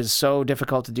 It was so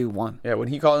difficult to do one. Yeah, when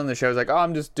he called in the show, he was like, oh,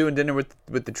 I'm just doing dinner with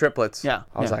the triplets. Yeah.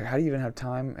 I was like, how do you even have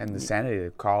time and the sanity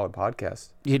to call a podcast?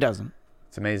 He doesn't.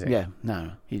 It's amazing. Yeah,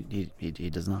 no, he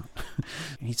does not.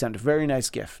 He sent a very nice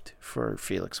gift for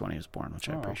Felix when he was born, which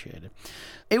I appreciated.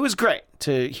 It was great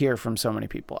to hear from so many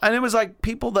people. And it was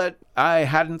people that I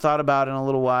hadn't thought about in a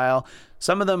little while.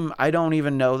 Some of them I don't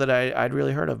even know that I'd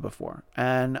really heard of before.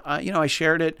 And, I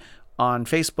shared it on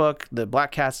Facebook, the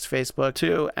Bladtcast Facebook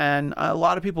too, and a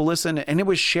lot of people listened, and it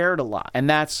was shared a lot. And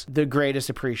that's the greatest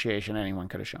appreciation anyone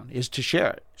could have shown, is to share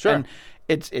it. Sure. And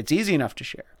it's easy enough to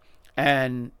share.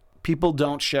 And people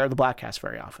don't share the Bladtcast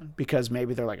very often because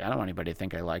maybe they're like, I don't want anybody to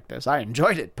think I like this. I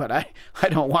enjoyed it, but I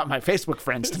don't want my Facebook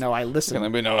friends to know I listen.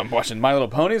 Let me know I'm watching My Little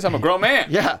Ponies. I'm a grown man.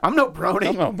 Yeah, I'm no brony.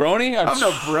 I'm no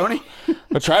brony.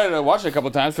 I tried to watch it a couple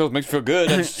of times. Makes me feel good.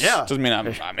 Yeah. Doesn't mean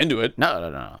I'm into it.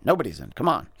 No. Nobody's in. Come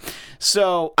on.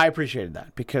 So I appreciated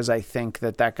that because I think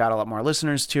that got a lot more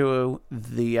listeners to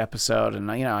the episode.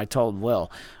 And, I told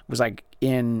Will, it was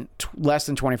in less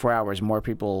than 24 hours, more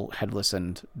people had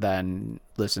listened than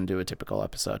listened to a typical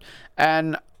episode.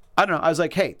 And I don't know. I was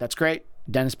like, hey, that's great.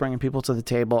 Dennis bringing people to the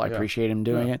table. I appreciate him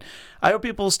doing it. I hope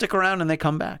people stick around and they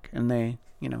come back and they,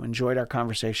 enjoyed our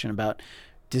conversation about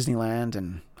Disneyland.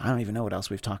 And I don't even know what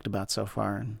else we've talked about so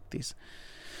far in these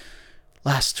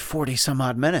last 40 some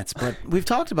odd minutes, but we've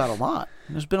talked about a lot.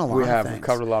 There's been a lot of things. We've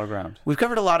covered a lot of ground. We've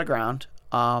covered a lot of ground.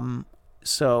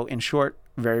 So in short,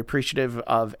 Very appreciative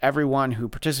of everyone who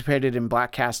participated in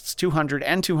Bladtcasts 200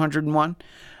 and 201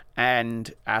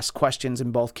 and asked questions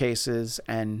in both cases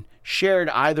and shared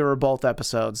either or both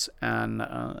episodes.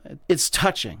 And it's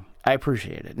touching. I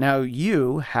appreciate it. Now,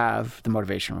 you have the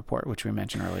motivation report, which we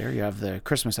mentioned earlier. You have the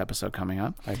Christmas episode coming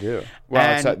up. I do.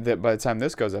 Well, by the time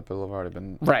this goes up, it'll have already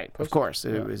been right. posted. Of course,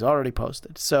 it was already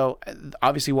posted. So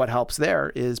obviously, what helps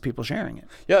there is people sharing it.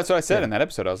 Yeah, that's what I said in that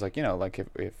episode. I was like, like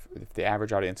if the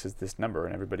average audience is this number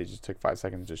and everybody just took 5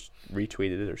 seconds, just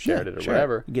retweeted it or shared it or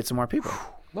whatever, you get some more people.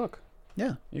 Look.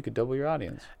 Yeah. You could double your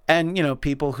audience. And,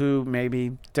 people who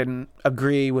maybe didn't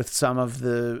agree with some of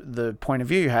the point of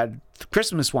view you had, the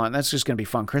Christmas one, that's just going to be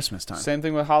fun Christmas time. Same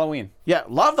thing with Halloween. Yeah,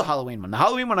 love the Halloween one. The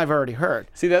Halloween one I've already heard.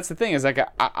 See, that's the thing is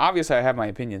obviously I have my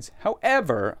opinions.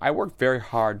 However, I work very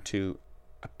hard to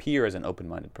appear as an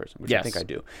open-minded person, which I think I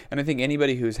do. And I think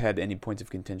anybody who's had any points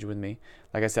of contention with me,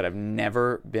 like I said, I've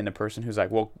never been a person who's like,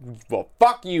 well,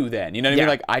 fuck you then. You know what I mean?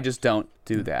 Like, I just don't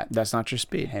do that. That's not your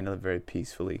speed. Handle it very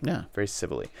peacefully, very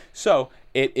civilly. So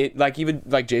it like even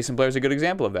like Jason Blair's a good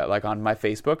example of that. Like on my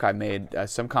Facebook, I made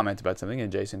some comments about something,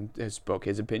 and Jason spoke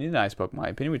his opinion, and I spoke my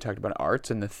opinion. We talked about arts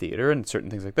and the theater and certain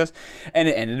things like this, and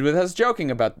it ended with us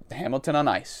joking about Hamilton on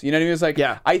Ice. You know what I mean? It's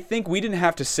like, I think we didn't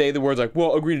have to say the words like,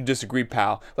 well, agree to disagree,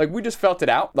 pal. Like, we just felt it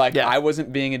out. Like, I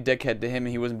wasn't being a dickhead to him,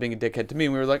 and he wasn't being a dickhead to me.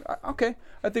 And we were like, okay,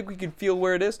 I think we could feel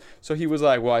where it is. So he was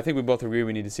like, well, I think we both agree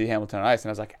we need to see Hamilton on Ice. And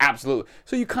I was like, absolutely.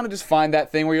 So you kind of just find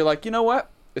that thing where you're like, you know what?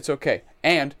 It's okay.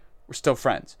 And we're still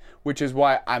friends, which is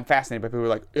why I'm fascinated by people who are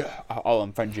like, I'll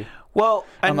unfriend you. Well,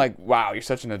 I'm like, wow, you're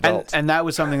such an adult. And that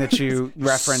was something that you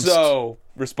referenced. So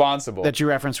responsible. That you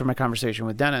referenced from a conversation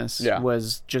with Dennis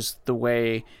was just the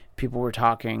way people were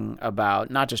talking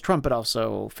about not just Trump, but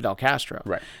also Fidel Castro.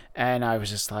 Right. And I was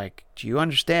just like, do you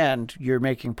understand you're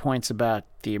making points about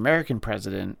the American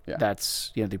president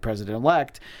that's, the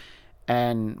president-elect,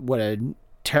 and what a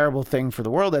terrible thing for the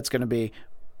world that's going to be.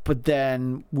 But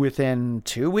then within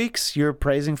 2 weeks, you're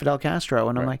praising Fidel Castro.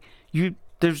 And I'm like,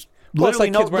 there's literally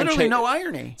no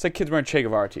irony. It's like kids wearing Che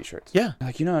Guevara t-shirts. Yeah.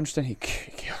 Like, I understand he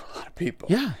killed a lot of people.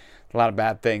 Yeah. A lot of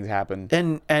bad things happened.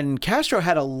 And Castro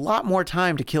had a lot more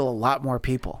time to kill a lot more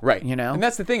people. Right. And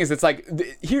that's the thing is, it's like,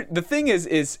 the thing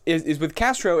is with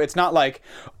Castro, it's not like,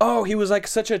 oh, he was like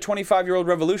such a 25-year-old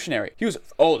revolutionary. He was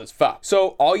old as fuck. So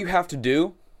all you have to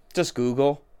do, just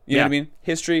Google. You know what I mean?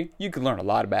 History, you can learn a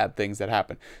lot of bad things that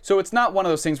happen. So it's not one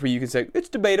of those things where you can say, it's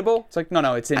debatable. It's like,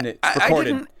 no, it's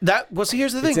recorded. See,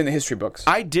 here's the thing. It's in the history books.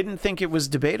 I didn't think it was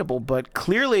debatable, but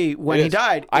clearly when he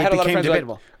died, it became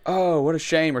debatable. Like, oh, what a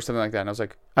shame, or something like that. And I was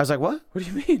like, what? What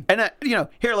do you mean? And,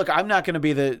 here, look, I'm not going to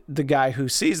be the guy who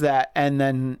sees that and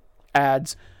then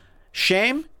adds,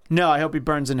 shame? No, I hope he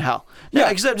burns in hell. No,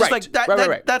 except just like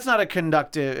that, that's not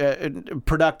a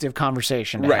productive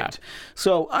conversation to have.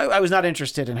 So I was not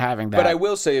interested in having that. But I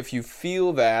will say, if you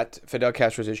feel that Fidel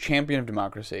Castro is a champion of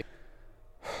democracy,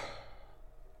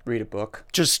 read a book.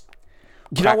 Just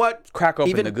you know what? Crack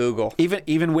open the Google.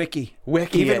 Even Wiki.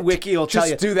 Even Wiki will tell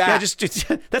you. Just do that. Yeah, just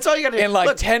that's all you got to do. In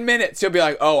like 10 minutes, you'll be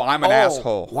like, "Oh, I'm an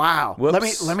asshole." Wow.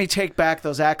 Whoops. Let me take back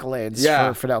those accolades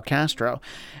for Fidel Castro.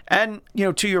 And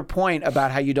to your point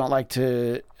about how you don't like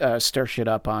to stir shit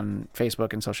up on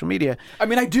Facebook and social media. I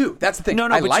mean, I do. That's the thing. No,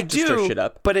 I like to stir shit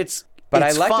up. But it's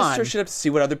I like fun. to stir shit up to see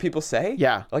what other people say.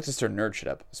 Yeah. I like to stir nerd shit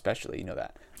up, especially. You know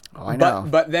that. Oh, I know.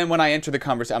 But then when I enter the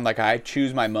conversation, I'm like, I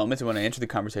choose my moments. And when I enter the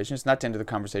conversation, it's not to enter the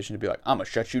conversation to be like, I'm going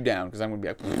to shut you down because I'm going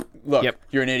to be like, look,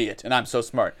 you're an idiot and I'm so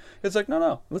smart. It's like,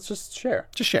 no, let's just share.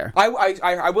 Just share. I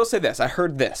will say this. I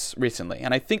heard this recently.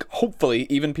 And I think hopefully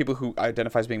even people who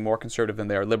identify as being more conservative than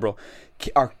they are liberal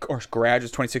are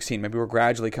graduates 2016. Maybe we're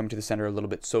gradually coming to the center a little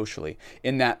bit socially.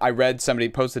 In that I read somebody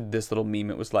posted this little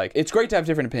meme. It was like, it's great to have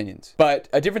different opinions. But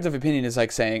a difference of opinion is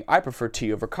like saying, I prefer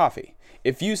tea over coffee.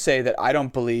 If you say that I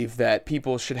don't believe that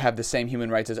people should have the same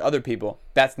human rights as other people,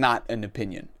 that's not an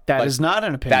opinion. That is not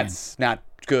an opinion. That's not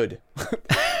good.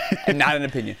 And not an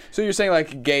opinion. So you're saying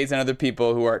like gays and other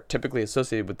people who are typically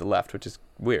associated with the left, which is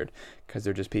weird because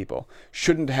they're just people,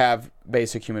 shouldn't have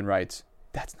basic human rights.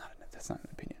 That's not an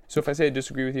opinion. So if I say I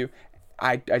disagree with you,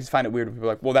 I just find it weird when people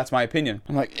are like, well, that's my opinion.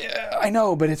 I'm like, yeah, I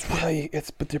know, but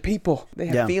but they're people. They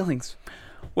have feelings.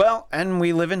 Well, and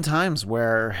we live in times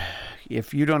where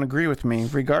if you don't agree with me,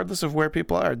 regardless of where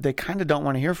people are, they kind of don't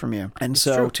want to hear from you. And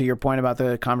so to your point about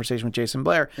the conversation with Jason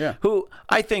Blair, who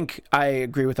I think I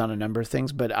agree with on a number of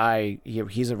things, but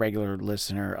he's a regular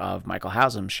listener of Michael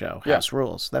Housem's show, House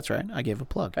Rules. That's right. I gave a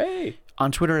plug. Hey.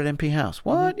 On Twitter at MP House.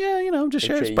 What? Yeah, just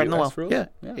share it, spreading the wealth. Rules? Yeah.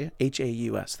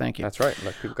 HAUS. Thank you. That's right.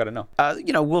 Like, people got to know.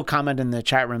 We'll comment in the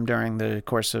chat room during the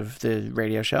course of the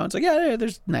radio show. It's like,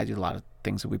 there's a lot of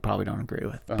things that we probably don't agree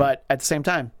with. But at the same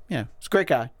time, he's a great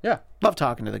guy. Yeah. Love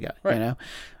talking to the guy, right.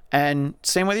 And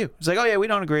same with you. It's like, we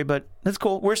don't agree, but that's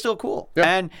cool. We're still cool. Yeah.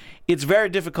 And it's very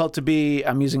difficult to be,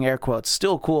 I'm using air quotes,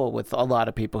 still cool with a lot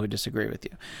of people who disagree with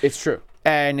you. It's true.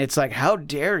 And it's like, how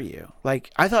dare you?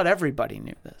 Like, I thought everybody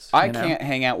knew this. I can't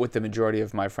hang out with the majority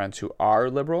of my friends who are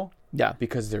liberal. Yeah.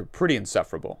 Because they're pretty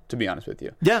insufferable, to be honest with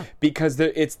you. Yeah. Because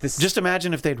it's this. Just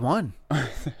imagine if they'd won.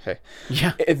 Hey.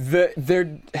 Yeah.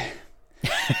 They're.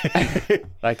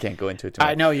 I can't go into it too much.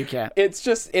 I know you can't.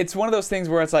 It's one of those things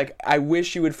where it's like, I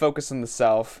wish you would focus on the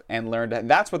self and learn to, and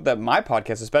that's what my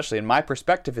podcast, especially in my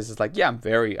perspective, is like, yeah,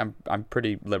 I'm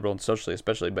pretty liberal and socially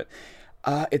especially, but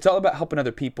it's all about helping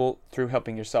other people through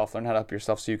helping yourself. Learn how to help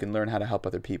yourself so you can learn how to help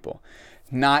other people.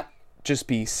 Not just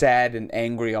be sad and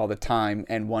angry all the time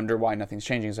and wonder why nothing's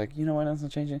changing. It's like, why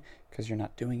nothing's changing? Because you're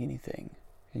not doing anything.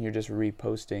 And you're just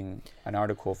reposting an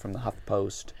article from the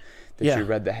HuffPost that you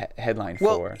read the headline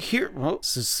for.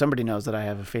 So somebody knows that I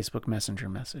have a Facebook Messenger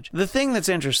message. The thing that's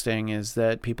interesting is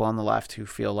that people on the left who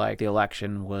feel like the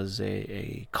election was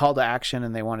a call to action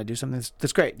and they want to do something,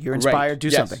 that's great. You're inspired,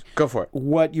 do something. Go for it.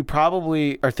 What you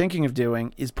probably are thinking of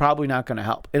doing is probably not going to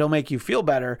help. It'll make you feel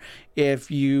better if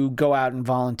you go out and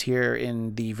volunteer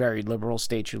in the very liberal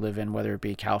states you live in, whether it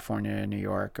be California, New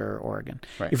York, or Oregon.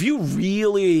 Right. If you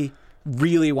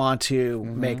really want to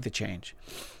make the change,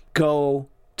 go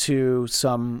to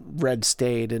some red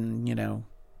state and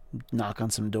knock on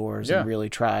some doors and really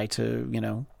try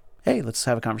to hey, let's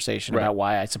have a conversation about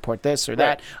why I support this or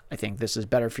that. I think this is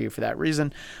better for you for that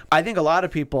reason. I think a lot of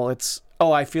people, it's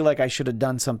I feel like I should have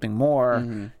done something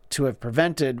more to have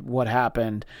prevented what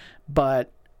happened,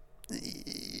 but I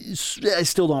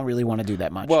still don't really want to do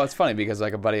that much. Well, it's funny because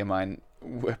like a buddy of mine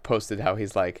posted how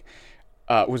he's like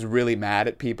was really mad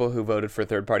at people who voted for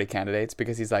third-party candidates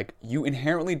because he's like, you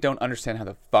inherently don't understand how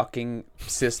the fucking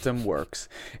system works,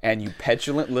 and you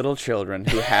petulant little children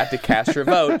who had to cast your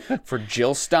vote for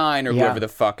Jill Stein or whoever the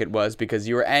fuck it was because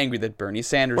you were angry that Bernie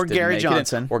Sanders or didn't Gary make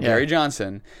Johnson. it in, or Gary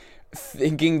Johnson,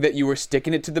 thinking that you were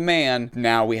sticking it to the man.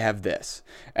 Now we have this.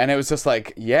 And it was just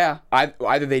like,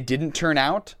 either they didn't turn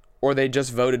out or they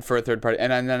just voted for a third party.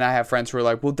 And then I have friends who are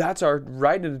like, well, that's our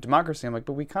right in a democracy. I'm like,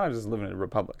 but we kind of just live in a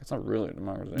republic. It's not really a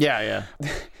democracy. Yeah.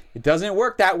 It doesn't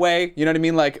work that way. You know what I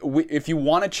mean? Like, if you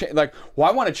want to I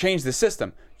want to change the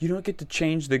system. You don't get to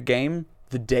change the game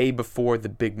the day before the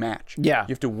big match. Yeah. You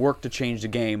have to work to change the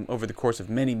game over the course of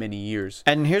many, many years.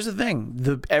 And here's the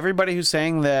thing. Everybody who's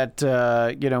saying that,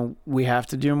 we have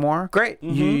to do more, great.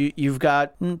 You've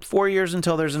got 4 years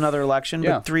until there's another election,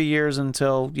 but 3 years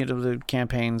until, the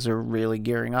campaigns are really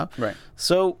gearing up. Right.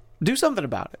 So do something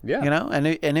about it. Yeah.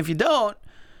 And if you don't,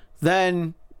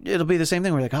 then it'll be the same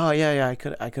thing. We're like, I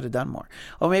could have done more.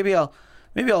 Oh, maybe I'll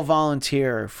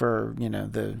volunteer for,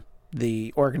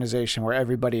 the organization where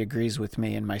everybody agrees with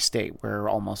me in my state, where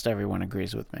almost everyone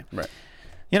agrees with me. Right.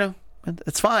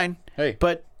 It's fine. Hey.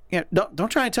 But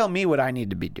don't try and tell me what I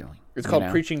need to be doing. It's called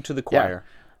preaching to the choir.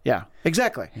 Yeah,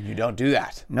 exactly. And you don't do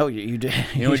that. No, you did.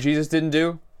 You know what Jesus didn't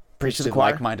do? Preach to the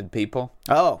choir? Like-minded people.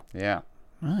 Oh. Yeah.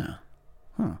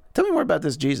 Tell me more about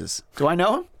this Jesus. Do I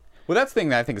know him? Well, that's the thing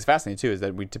that I think is fascinating, too, is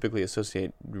that we typically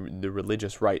associate the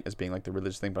religious right as being like the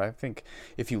religious thing. But I think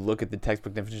if you look at the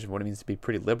textbook definition of what it means to be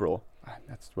pretty liberal,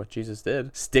 that's what Jesus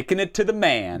did. Sticking it to the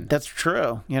man. That's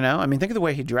true. Think of the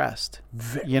way he dressed.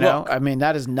 Look,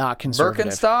 that is not conservative.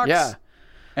 Birkenstocks? Yeah.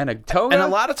 And a toga? And a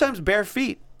lot of times bare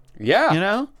feet.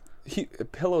 Yeah.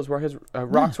 Pillows were his,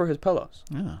 rocks were his pillows.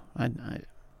 Yeah.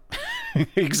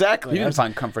 Exactly. You didn't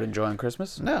find comfort and joy on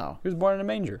Christmas. No. He was born in a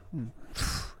manger.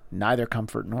 Neither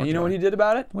comfort nor And you know joy. what he did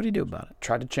about it? What did he do about it?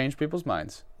 Tried to change people's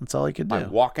minds. That's all he could do. By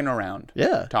walking around.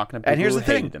 Yeah. Talking to people and here's who the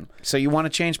thing. hated him. So you want to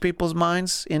change people's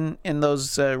minds in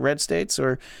those red states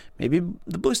or maybe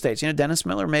the blue states. Dennis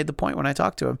Miller made the point when I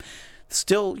talked to him.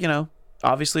 Still,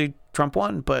 obviously Trump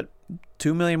won, but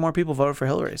 2 million more people voted for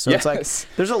Hillary. So it's like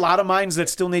there's a lot of minds that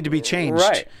still need to be changed.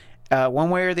 Right. One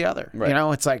way or the other. Right.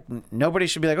 It's like nobody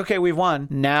should be like, okay, we've won.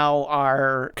 Now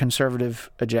our conservative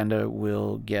agenda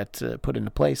will get put into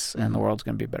place and the world's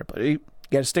going to be a better place. You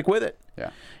got to stick with it. Yeah.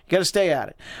 You got to stay at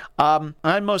it.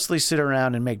 I mostly sit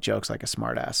around and make jokes like a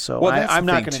smartass. So Well, that's I'm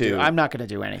the not thing, going to too. I'm not going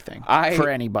to do anything for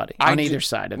anybody on either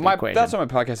side of the equation. That's what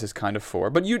my podcast is kind of for.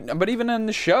 But even in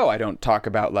the show, I don't talk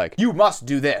about like, you must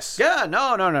do this. Yeah,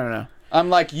 no. I'm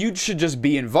like, you should just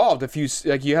be involved. If you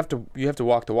have to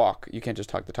walk the walk. You can't just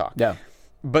talk the talk. Yeah.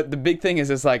 But the big thing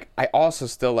is like, I also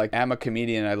still like am a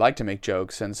comedian. I like to make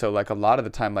jokes. And so like a lot of the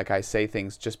time, like I say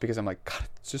things just because I'm like, God,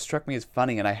 it just struck me as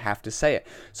funny and I have to say it.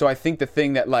 So I think the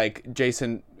thing that like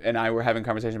Jason and I were having a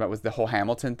conversation about was the whole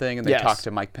Hamilton thing. And they talked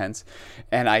to Mike Pence.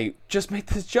 And I just made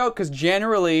this joke because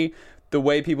generally the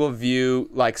way people view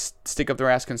like stick up their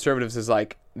ass conservatives is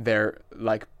like they're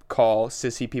like call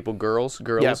sissy people girls,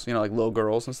 you know, like little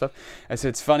girls and stuff. I said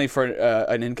it's funny for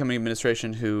an incoming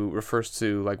administration who refers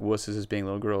to like wusses as being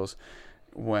little girls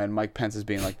when Mike Pence is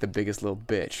being like the biggest little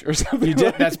bitch or something. You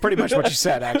did. That's pretty much what you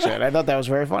said, actually. And I thought that was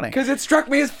very funny. Because it struck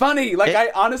me as funny. Like,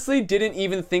 I honestly didn't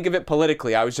even think of it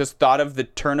politically. I was just thought of the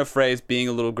turn of phrase being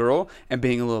a little girl and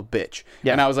being a little bitch.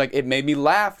 Yeah. And I was like, it made me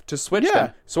laugh to switch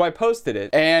them. So I posted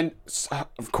it. And,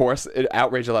 of course, it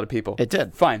outraged a lot of people. It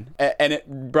did. Fine. And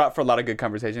it brought for a lot of good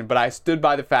conversation. But I stood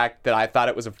by the fact that I thought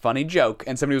it was a funny joke.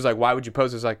 And somebody was like, why would you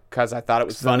post it? I was like, because I thought it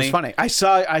was funny. It was funny. I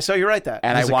saw you write that.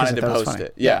 And I wanted to post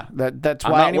it. Yeah. That's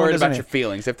I'm why not worried about your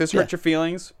feelings. If this hurts your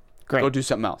feelings, go do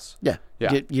something else. Yeah.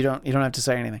 You don't have to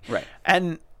say anything. Right.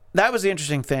 And that was the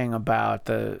interesting thing about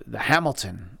the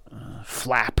Hamilton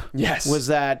flap. Yes. Was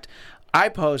that I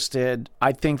posted,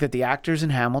 I think that the actors in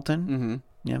Hamilton,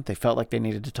 you know, they felt like they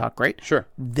needed to talk great. Sure.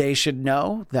 They should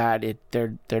know that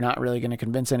they're not really going to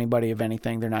convince anybody of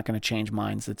anything. They're not going to change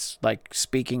minds. It's like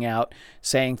speaking out,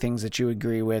 saying things that you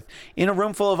agree with in a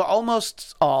room full of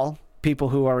almost all people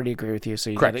who already agree with you, so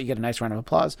you get a nice round of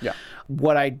applause. Yeah.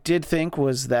 What I did think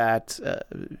was that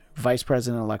Vice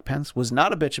President-elect Pence was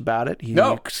not a bitch about it. He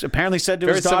apparently said to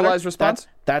his daughter, very civilized response.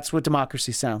 That's what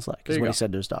democracy sounds like, is what he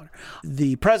said to his daughter.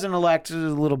 The president-elect, a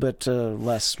little bit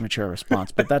less mature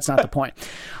response, but that's not the point.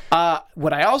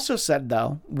 What I also said,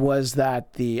 though, was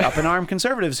that the up-in-arm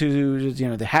conservatives who, you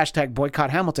know, the hashtag boycott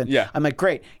Hamilton, I'm like,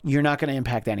 great, you're not going to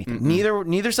impact anything.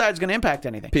 Neither side's going to impact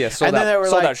anything. P.S. Sold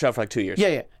out show for like 2 years.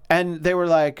 Yeah. And they were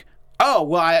like, oh,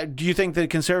 well, do you think that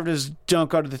conservatives don't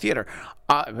go to the theater?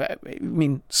 I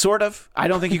mean, sort of. I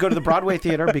don't think you go to the Broadway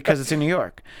theater because it's in New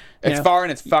York. It's far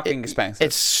and it's fucking expensive.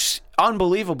 It's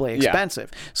unbelievably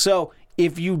expensive. So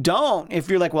if you're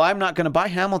like, well, I'm not going to buy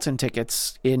Hamilton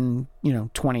tickets in,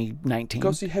 2019.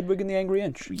 Go see Hedwig and the Angry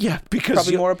Inch. Yeah, because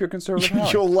probably more up your conservative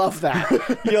alley. You'll love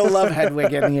that. You'll love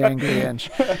Hedwig and the Angry Inch.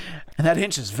 And that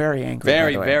inch is very angry.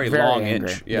 Very, very long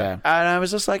angry. Inch. Yeah. And I was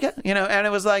just like, and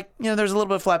it was like, there's a little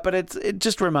bit of flat, but it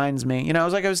just reminds me, I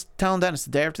was telling Dennis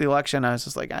the day after the election, I was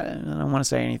just like, I don't want to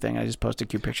say anything. I just posted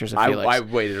cute pictures of Felix. I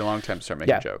waited a long time to start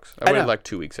making jokes. I waited like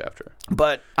 2 weeks after.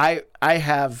 But I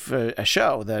have a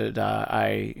show that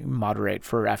I moderate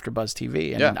for AfterBuzz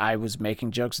TV, and I was making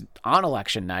jokes on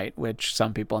election night, which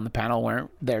some people on the panel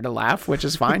weren't there to laugh, which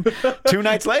is fine. 2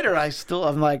 nights later,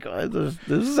 I'm like, this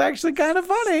is actually kind of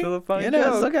funny. Still a funny joke.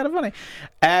 It's still kind of funny.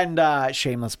 And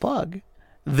shameless plug,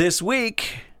 this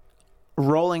week,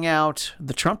 rolling out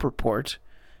the Trump Report,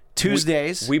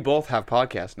 Tuesdays. We both have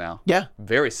podcasts now. Yeah.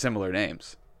 Very similar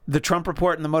names. The Trump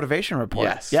Report and the Motivation Report.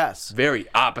 Yes. Very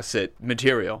opposite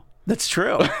material. That's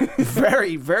true.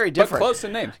 Very, very different. But close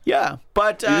in names. Yeah,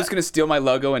 but... You're just going to steal my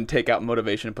logo and take out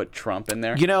Motivation and put Trump in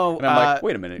there? And I'm like,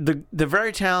 wait a minute. The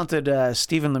very talented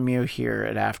Stephen Lemieux here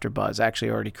at AfterBuzz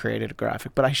actually already created a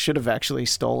graphic, but I should have actually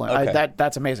stolen it. Okay.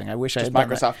 That's amazing. I wish I had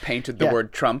Microsoft done that. painted the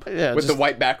word Trump with the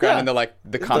white background and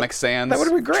the Comic Sans. That would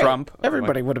have been great. Trump.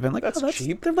 Everybody would have been like, that's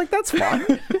cheap. They're like, that's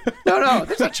fun. No,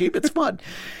 that's not cheap. It's fun.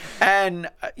 And,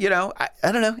 I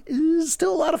don't know. There's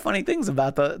still a lot of funny things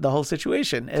about the whole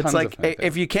situation. It's like,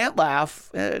 if you can't laugh,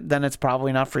 then it's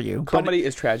probably not for you. Comedy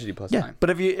is tragedy plus time.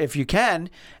 But if you can,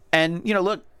 and,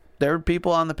 look, there are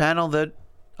people on the panel that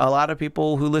a lot of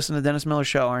people who listen to Dennis Miller's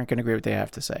show aren't going to agree with what they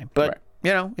have to say. But,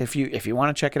 if you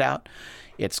want to check it out,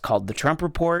 it's called The Trump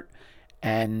Report,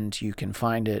 and you can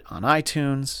find it on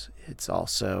iTunes. It's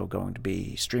also going to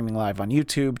be streaming live on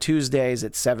YouTube Tuesdays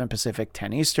at 7 Pacific,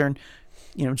 10 Eastern.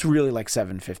 It's really like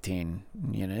 7:15.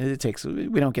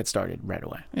 We don't get started right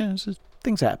away. It's just,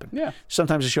 things happen. Yeah.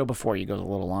 Sometimes the show before you goes a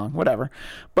little long, whatever.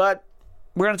 But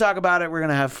we're going to talk about it. We're going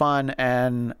to have fun.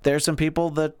 And there's some people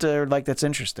that are like, that's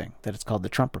interesting, that it's called The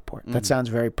Trump Report. That sounds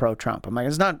very pro-Trump. I'm like,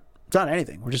 it's not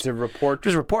anything. We're just a report.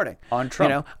 Just reporting on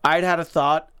Trump. I'd had a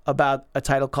thought about a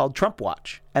title called Trump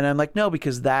Watch. And I'm like, no,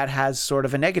 because that has sort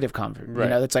of a negative convert.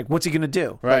 Right. It's like, what's he going to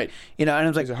do? Right. Like, and I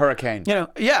was like, he's a hurricane.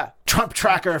 Trump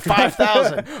Tracker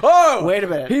 5000. Oh! Wait a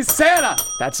minute. He's Santa!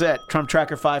 That's it. Trump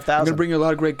Tracker 5000. I'm going to bring you a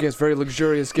lot of great gifts, very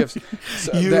luxurious gifts.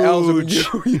 Huge. The elves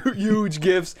are huge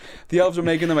gifts. The elves are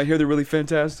making them. I hear they're really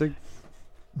fantastic.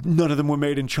 None of them were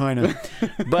made in China.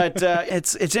 But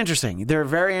it's interesting. There are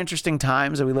very interesting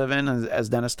times that we live in, as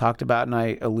Dennis talked about and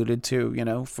I alluded to. You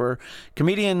know, for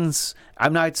comedians,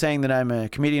 I'm not saying that I'm a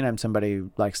comedian. I'm somebody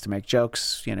who likes to make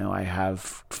jokes. You know, I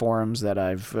have forums that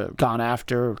I've gone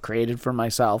after, created for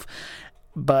myself.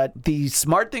 But the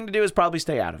smart thing to do is probably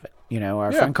stay out of it. You know,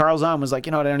 our friend Carl Zahn was like,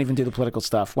 you know what, I don't even do the political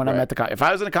stuff. When I'm at the if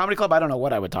I was in a comedy club, I don't know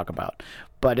what I would talk about.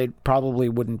 But it probably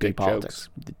wouldn't be politics.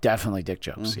 Definitely dick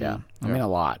jokes, I mean, a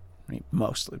lot. I mean,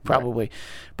 mostly. Probably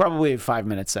a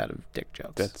 5-minute set of dick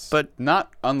jokes. But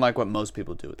not unlike what most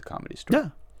people do at the Comedy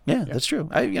Store. Yeah, that's true.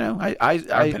 I've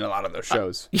been in a lot of those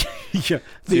shows. It's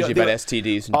usually about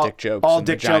STDs and dick jokes all and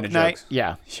dick vagina joke night.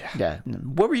 jokes. Yeah.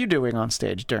 What were you doing on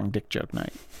stage during dick joke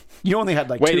night? You only had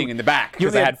like waiting in the back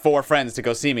because I had 4 friends to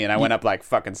go see me, and I went up like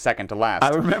fucking second to last. I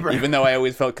remember, even though I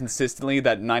always felt consistently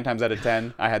that 9 times out of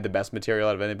 10 I had the best material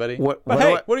out of anybody. What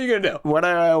are you gonna do? What do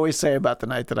I always say about the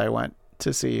night that I went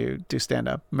to see you do stand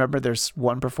up? Remember, there's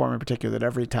one performer in particular that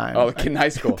every time. Oh, a kid in high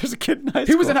school. There's a kid in high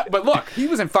school. But look, he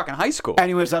was in fucking high school, and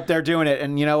he was up there doing it.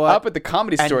 And you know what? Up at the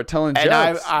Comedy Store telling jokes.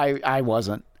 And I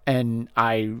wasn't. And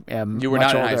I am you were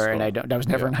much not in older, high school. and I was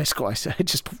never in high school. I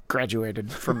just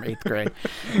graduated from 8th grade.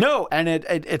 No, and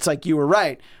it's like you were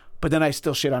right, but then I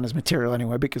still shit on his material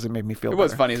anyway because it made me feel better. It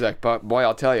was funny. He's like, but boy,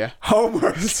 I'll tell you.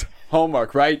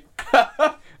 Homework, right?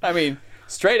 I mean,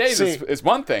 straight A's is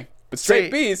one thing, but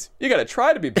straight B's, you got to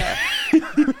try to be better.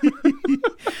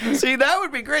 See, that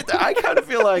would be great. I kind of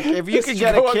feel like if you could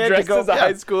get a kid to go as a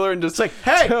high schooler and just like,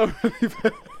 hey.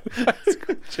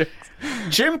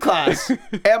 Gym class,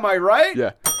 am I right?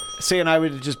 Yeah. See, and I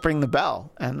would just ring the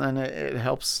bell, and then it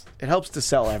helps. It helps to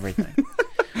sell everything.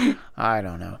 I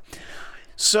don't know.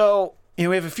 So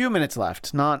we have a few minutes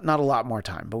left. Not a lot more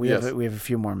time, but we have a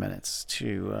few more minutes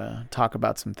to talk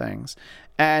about some things.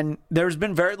 And there's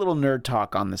been very little nerd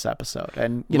talk on this episode.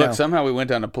 And look, somehow we went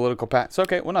down a political path. It's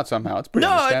okay. Well, not somehow. It's pretty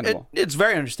understandable. It's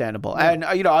very understandable. Yeah.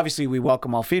 And obviously we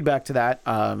welcome all feedback to that.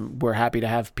 We're happy to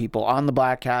have people on the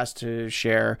Bladtcast to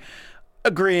share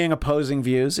agreeing, opposing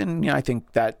views, and I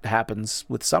think that happens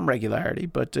with some regularity.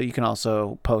 But you can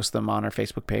also post them on our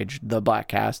Facebook page, the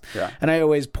Bladtcast. Yeah. And I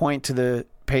always point to the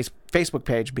Facebook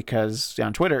page because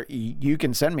on Twitter you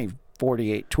can send me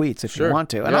 48 tweets if you want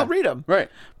to, and I'll read them. Right.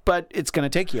 But it's going to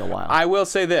take you a while. I will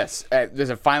say this: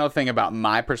 there's a final thing about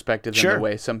my perspective and the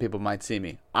way some people might see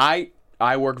me.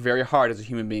 I work very hard as a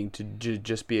human being to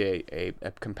just be a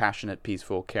compassionate,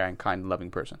 peaceful, caring, kind,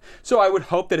 loving person. So I would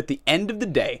hope that at the end of the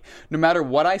day, no matter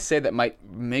what I say that might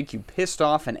make you pissed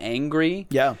off and angry,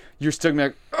 you're still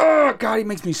going to be like, oh, God, he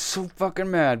makes me so fucking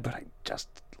mad, but I just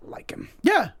like him.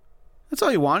 Yeah. That's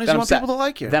all you want is you want people to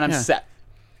like you. Then I'm set.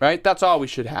 Right? That's all we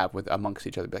should have amongst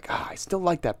each other. Be like, I still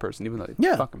like that person, even though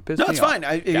they fucking pissed me off. No, it's fine.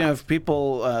 If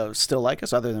people still like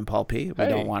us, other than Paul P, we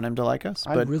don't want him to like us.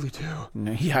 I really do.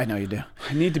 No, yeah, I know you do.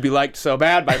 I need to be liked so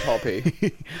bad by Paul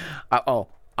P.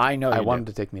 I know. I want him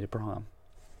to take me to prom,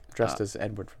 dressed as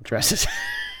Edward from Twilight.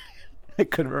 I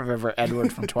couldn't remember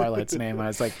Edward from Twilight's name. I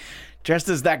was like, dressed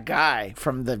as that guy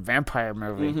from the vampire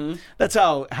movie. Mm-hmm. That's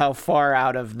how far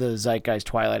out of the zeitgeist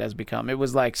Twilight has become. It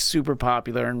was like super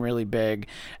popular and really big,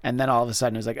 and then all of a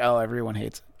sudden it was like, oh, everyone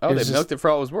hates it. Oh, they milked it for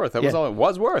all it was worth. That was all it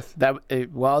was worth.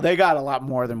 Well, they got a lot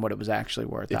more than what it was actually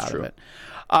worth out of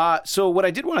it. So what I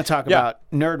did want to talk about,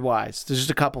 nerd-wise, there's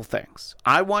just a couple things.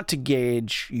 I want to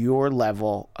gauge your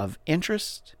level of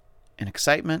interest and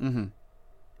excitement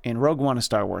in Rogue One, A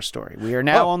Star Wars Story. We are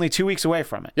now only 2 weeks away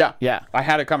from it. Yeah. I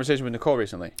had a conversation with Nicole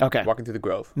recently. Okay. Walking through the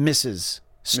Grove. Mrs.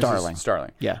 Starling.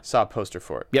 Yeah. Saw a poster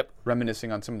for it. Yep.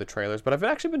 Reminiscing on some of the trailers, but I've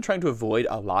actually been trying to avoid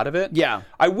a lot of it. Yeah.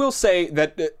 I will say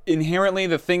that inherently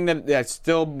the thing that I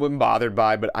still been bothered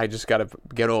by, but I just got to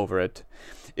get over it,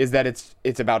 is that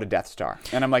it's about a Death Star.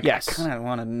 And I'm like, I kind of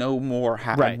want to know more.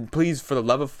 Please, for the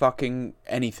love of fucking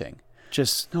anything.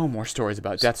 Just no more stories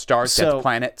about Death Stars, Death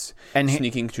Planets, and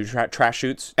sneaking to trash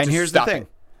chutes. And here's the thing.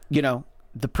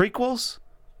 The prequels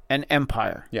and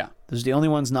Empire. Yeah. Those are the only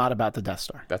ones not about the Death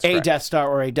Star. That's correct. A Death Star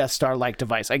or a Death Star-like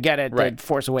device. I get it. Right. The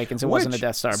Force Awakens, it wasn't a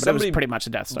Death Star, but it was pretty much a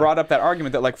Death Star. Brought up that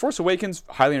argument that, like, Force Awakens,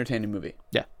 highly entertaining movie.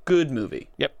 Yeah. Good movie.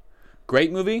 Yep.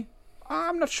 Great movie?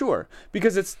 I'm not sure.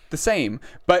 Because it's the same,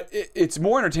 but it's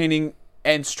more entertaining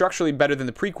and structurally better than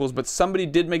the prequels, but somebody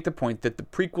did make the point that the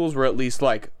prequels were at least,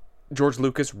 like, George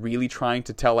Lucas really trying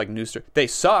to tell, like, new stories. They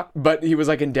suck, but he was,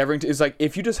 like, endeavoring to... It's like,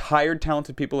 if you just hired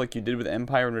talented people like you did with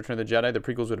Empire and Return of the Jedi, the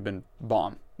prequels would have been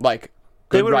bomb. Like,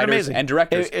 good writers and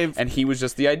directors. And he was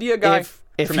just the idea guy.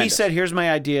 If he said, here's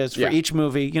my ideas for each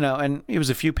movie, and it was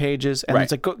a few pages, and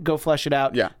it's like, go flesh it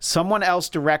out. Yeah. Someone else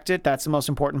direct it. That's the most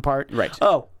important part. Right.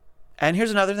 Oh, and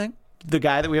here's another thing. The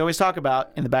guy that we always talk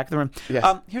about in the back of the room.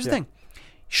 Yes. Here's the thing.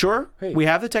 Sure, we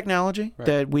have the technology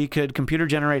that we could computer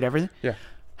generate everything. Yeah.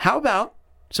 How about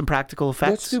some practical effects?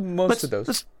 Let's do most of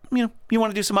those. You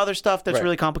want to do some other stuff that's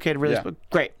really complicated,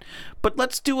 great. But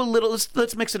let's do a little.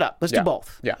 Let's mix it up. Let's do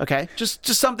both. Yeah. Okay. Just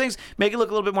some things, make it look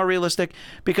a little bit more realistic,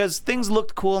 because things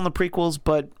looked cool in the prequels,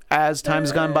 but as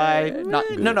time's gone by, not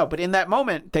good. No. But in that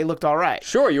moment, they looked all right.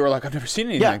 Sure, you were like, I've never seen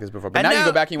anything like this before. But now you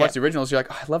go back and you watch the originals, you're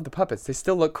like, oh, I love the puppets. They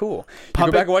still look cool. You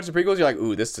go back and watch the prequels, you're like,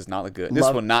 ooh, this does not look good.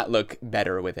 This will not look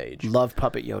better with age. Love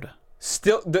Puppet Yoda.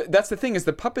 Still, that's the thing, is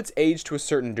the puppets age to a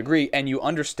certain degree, and you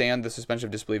understand the suspension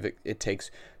of disbelief it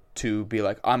takes to be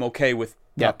like, I'm okay with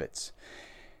puppets.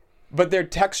 But they're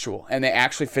textual, and they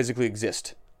actually physically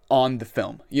exist on the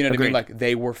film. You know what I mean? Like,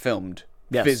 they were filmed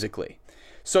physically.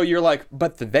 So you're like,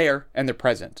 but they're there, and they're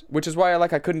present. Which is why I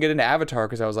couldn't get into Avatar,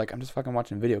 because I was like, I'm just fucking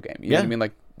watching a video game. You know what I mean?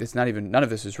 Like, it's not even, none of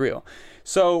this is real.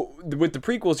 So with the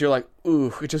prequels, you're like,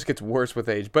 ooh, it just gets worse with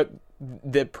age. But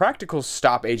the practicals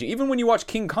stop aging. Even when you watch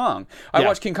King Kong. I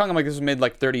watched King Kong, I'm like, this was made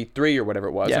like 33 or whatever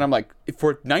it was. And I'm like, for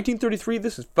 1933,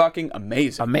 this is fucking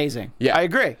amazing. Amazing. Yeah. I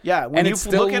agree. Yeah. When you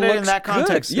look at it in that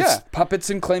context. Yeah.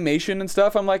 Puppets and claymation and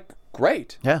stuff. I'm like,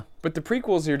 great. Yeah. But the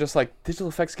prequels, you're just like, digital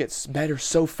effects get better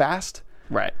so fast.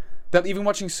 Right. That even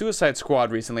watching Suicide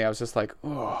Squad recently, I was just like,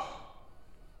 oh.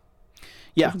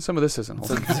 Yeah. Even some of this isn't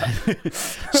holding.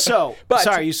 So,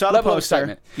 sorry, you saw the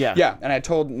poster. Yeah. Yeah, and I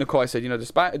told Nicole, I said,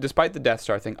 despite the Death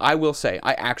Star thing, I will say,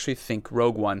 I actually think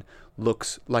Rogue One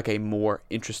looks like a more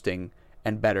interesting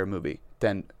and better movie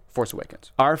than Force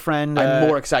Awakens. Our friend... I'm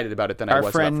more excited about it than I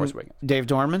was about Force Awakens. Dave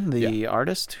Dorman, the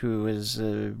artist, who is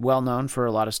well known for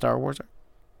a lot of Star Wars,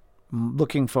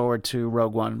 looking forward to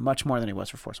Rogue One much more than he was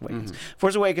for Force Awakens.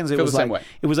 Force Awakens, it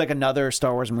was like another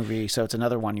Star Wars movie, so it's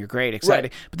another one. You're great,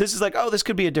 excited. Right. But this is like, oh, this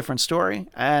could be a different story.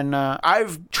 And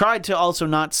I've tried to also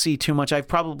not see too much. I've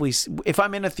probably, if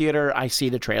I'm in a theater, I see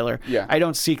the trailer. Yeah. I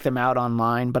don't seek them out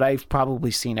online, but I've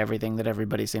probably seen everything that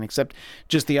everybody's seen, except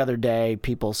just the other day,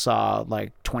 people saw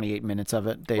like 28 minutes of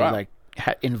it. They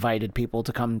invited people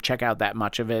to come check out that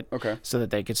much of it so that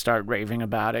they could start raving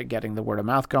about it, getting the word of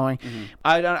mouth going.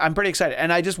 I'm pretty excited.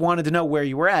 And I just wanted to know where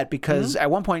you were at, because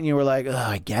at one point you were like, oh,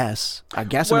 I guess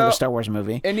another Star Wars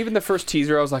movie. And even the first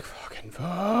teaser, I was like, fucking,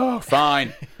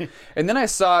 fine. And then I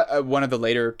saw one of the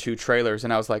later two trailers,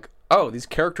 and I was like, oh, these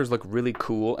characters look really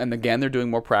cool. And again, they're doing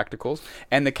more practicals.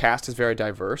 And the cast is very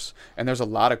diverse. And there's a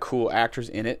lot of cool actors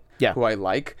in it who I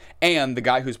like. And the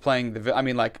guy who's playing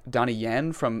like Donnie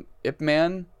Yen from Ip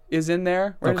Man is in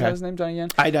there. Right? Is that his name, Donnie Yen?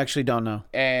 I actually don't know.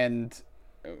 And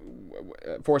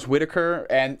Forrest Whitaker.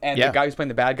 And the guy who's playing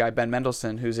the bad guy, Ben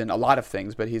Mendelsohn, who's in a lot of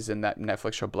things, but he's in that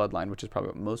Netflix show Bloodline, which is probably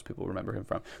what most people remember him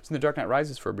from. He was in The Dark Knight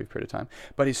Rises for a brief period of time.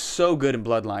 But he's so good in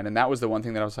Bloodline. And that was the one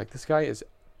thing that I was like, this guy is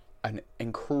an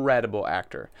incredible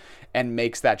actor and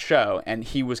makes that show, and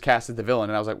he was cast as the villain,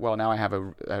 and I was like, well, now I have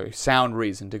a sound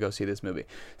reason to go see this movie.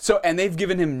 So, and they've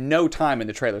given him no time in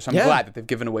the trailer, so I'm glad that they've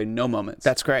given away no moments.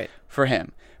 That's great for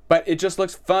him. But it just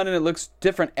looks fun, and it looks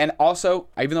different. And also,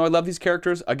 even though I love these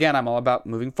characters, again, I'm all about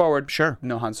moving forward. Sure.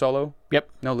 No Han Solo. Yep.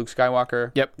 No Luke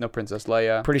Skywalker. Yep. No Princess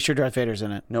Leia. Pretty sure Darth Vader's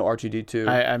in it. No R2-D2.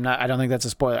 I'm not. I don't think that's a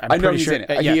spoiler. I know he's in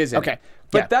it. He is in it.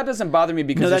 But that doesn't bother me,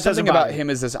 because there's something about him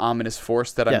as this ominous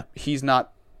force that he's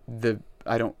not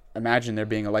I don't imagine there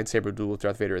being a lightsaber duel with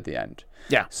Darth Vader at the end.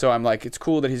 Yeah. So I'm like, it's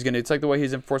cool that it's like the way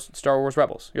he's in Star Wars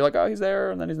Rebels. You're like, oh, he's there,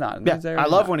 and then he's not. And then he's there, I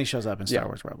love when he shows up in Star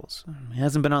Wars Rebels. He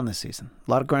hasn't been on this season.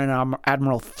 A lot of Grand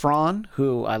Admiral Thrawn,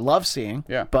 who I love seeing,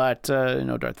 but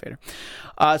no Darth Vader.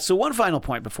 So one final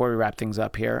point before we wrap things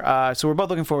up here. So we're both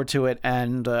looking forward to it,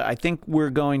 and I think we're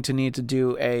going to need to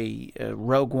do a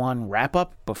Rogue One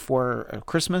wrap-up before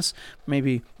Christmas.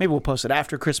 Maybe we'll post it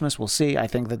after Christmas. We'll see. I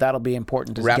think that'll be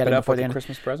important to get it before the end.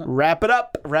 Christmas present. Wrap it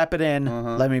up. Wrap it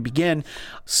in. Let me begin.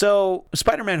 So,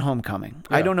 Spider-Man Homecoming.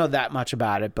 I don't know that much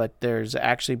about it, but there's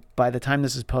actually, by the time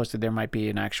this is posted, there might be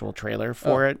an actual trailer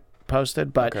for it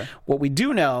posted. But what we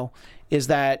do know is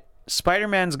that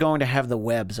Spider-Man's going to have the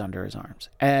webs under his arms.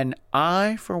 And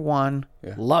I, for one,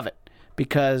 love it,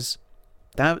 because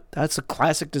that's a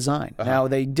classic design. Now,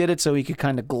 they did it so he could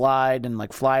kind of glide and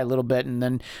like fly a little bit, and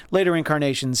then later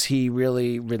incarnations, he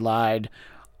really relied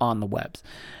on the webs.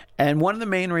 And one of the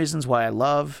main reasons why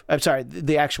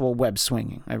the actual web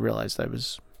swinging. I realized I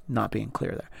was not being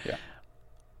clear there. Yeah.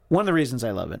 One of the reasons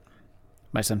I love it,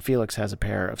 my son Felix has a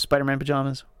pair of Spider-Man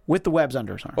pajamas with the webs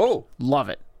under his arms. Oh. Love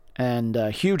it. And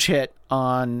a huge hit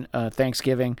on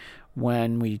Thanksgiving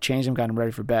when we changed him, got him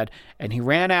ready for bed. And he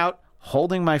ran out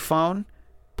holding my phone,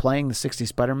 playing the 60s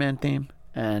Spider-Man theme.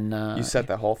 And you set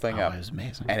the whole thing up. It was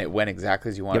amazing. And it went exactly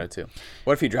as you wanted it to.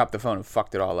 What if he dropped the phone and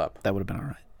fucked it all up? That would have been all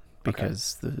right.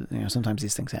 because sometimes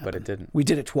these things happen. But it didn't. We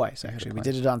did it twice, actually. We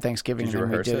did it on Thanksgiving, Did you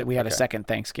and rehearse it? we had a Okay. second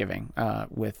Thanksgiving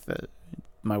with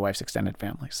my wife's extended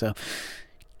family. So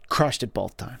crushed it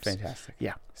both times. Fantastic.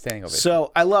 Yeah. Standing ovation.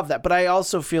 So I love that. But I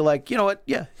also feel like, you know what?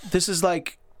 Yeah, this is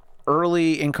like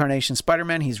early incarnation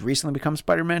Spider-Man. He's recently become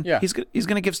Spider-Man. Yeah. He's going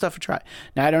to give stuff a try.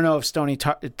 Now, I don't know if Tony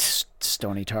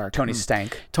Stark. Tony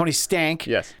Stank. Tony Stank.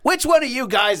 Yes. Which one of you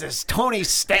guys is Tony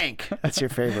Stank? That's your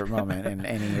favorite moment in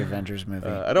any Avengers movie.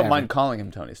 I don't mind calling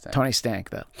him Tony Stank. Tony Stank,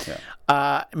 though.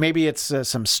 Yeah. Maybe it's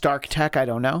some Stark tech. I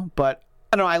don't know. But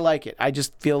I don't know. I like it. I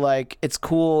just feel like it's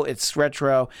cool. It's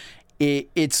retro.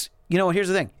 It's, here's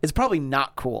the thing. It's probably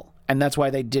not cool. And that's why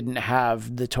they didn't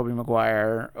have the Tobey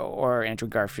Maguire or Andrew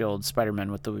Garfield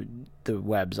Spider-Man with the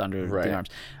webs under the arms.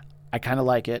 I kind of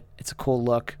like it. It's a cool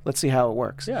look. Let's see how it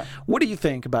works. Yeah. What do you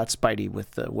think about Spidey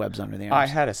with the webs under the arms?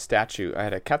 I had a statue. I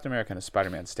had a Captain America and a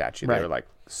Spider-Man statue. Right. They were like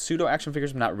pseudo action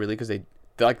figures, but not really, because they're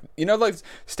like, like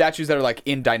statues that are like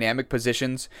in dynamic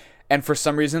positions, and for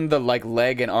some reason the like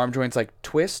leg and arm joints like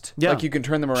twist. Yeah. Like you can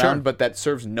turn them around, Sure. but that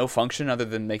serves no function other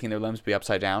than making their limbs be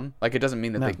upside down. Like it doesn't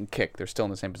mean that they can kick. They're still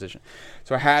in the same position.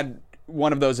 So I had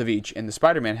one of those of each, and the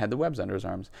Spider-Man had the webs under his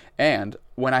arms. And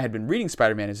when I had been reading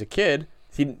Spider-Man as a kid,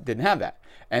 he didn't have that.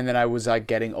 And then I was like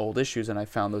getting old issues, and I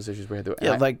found those issues where he had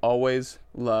the, and I always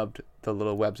loved the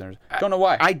little webs under. Don't know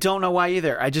why. I don't know why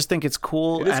either. I just think it's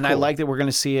cool, and I like that we're going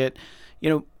to see it.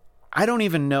 I don't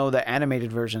even know that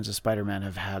animated versions of Spider-Man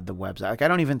have had the webs. Like I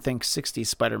don't even think 60s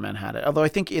Spider-Man had it. Although I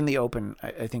think in the open,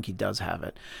 I think he does have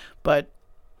it. But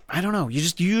I don't know. You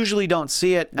just usually don't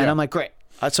see it, and I'm like, great.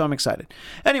 So I'm excited.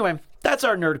 Anyway, that's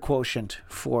our nerd quotient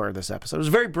for this episode. It was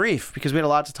very brief because we had a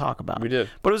lot to talk about. We did.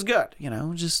 But it was good,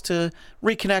 just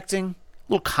reconnecting, a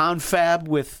little confab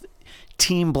with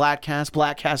Team Bladtcast,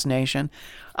 Bladtcast Nation.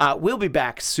 We'll be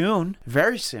back soon,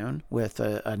 very soon, with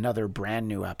another brand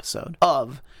new episode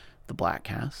of the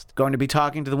Bladtcast. Going to be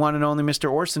talking to the one and only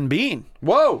Mr. Orson Bean.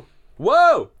 Whoa!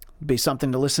 Be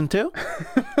something to listen to.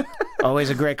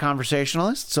 Always a great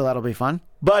conversationalist, so that'll be fun.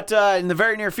 But in the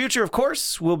very near future, of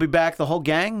course, we'll be back, the whole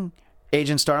gang.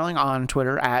 Agent Starling on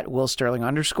Twitter at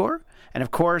 @WillStarling_. And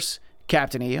of course,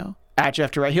 Captain EO at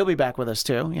Jeff DeRay. He'll be back with us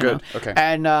too. Good. Okay.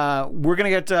 And we're going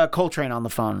to get Coltrane on the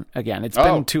phone again. It's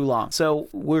been too long. So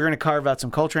we're going to carve out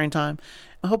some Coltrane time.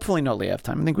 Hopefully no Liev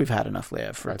time. I think we've had enough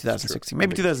Liev for 2016.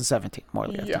 Maybe 2017, more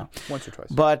Liev time. Yeah, once or twice.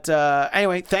 But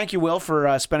anyway, thank you, Will,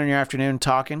 for spending your afternoon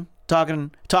talking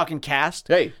cast.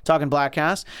 Hey. Talking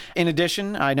Bladtcast. In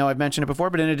addition, I know I've mentioned it before,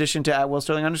 but in addition to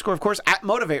 @WillStarling_, of course,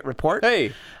 @Motivate Report.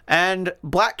 Hey. And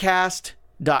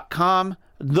Bladtcast.com,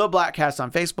 The Bladtcast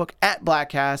on Facebook,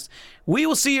 @Bladtcast. We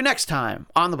will see you next time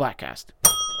on The Bladtcast.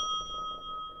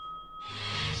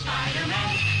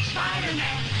 Spider-Man,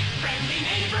 Spider-Man, friendly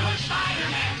neighborhood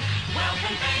Spider-Man. Wealth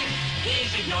and fame,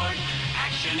 he's ignored.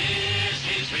 Action is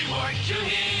his reward to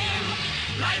him.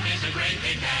 Life is a great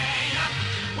big hang-up.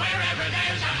 Wherever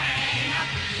there's a hang-up,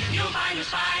 you'll find a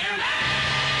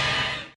Spider-Man.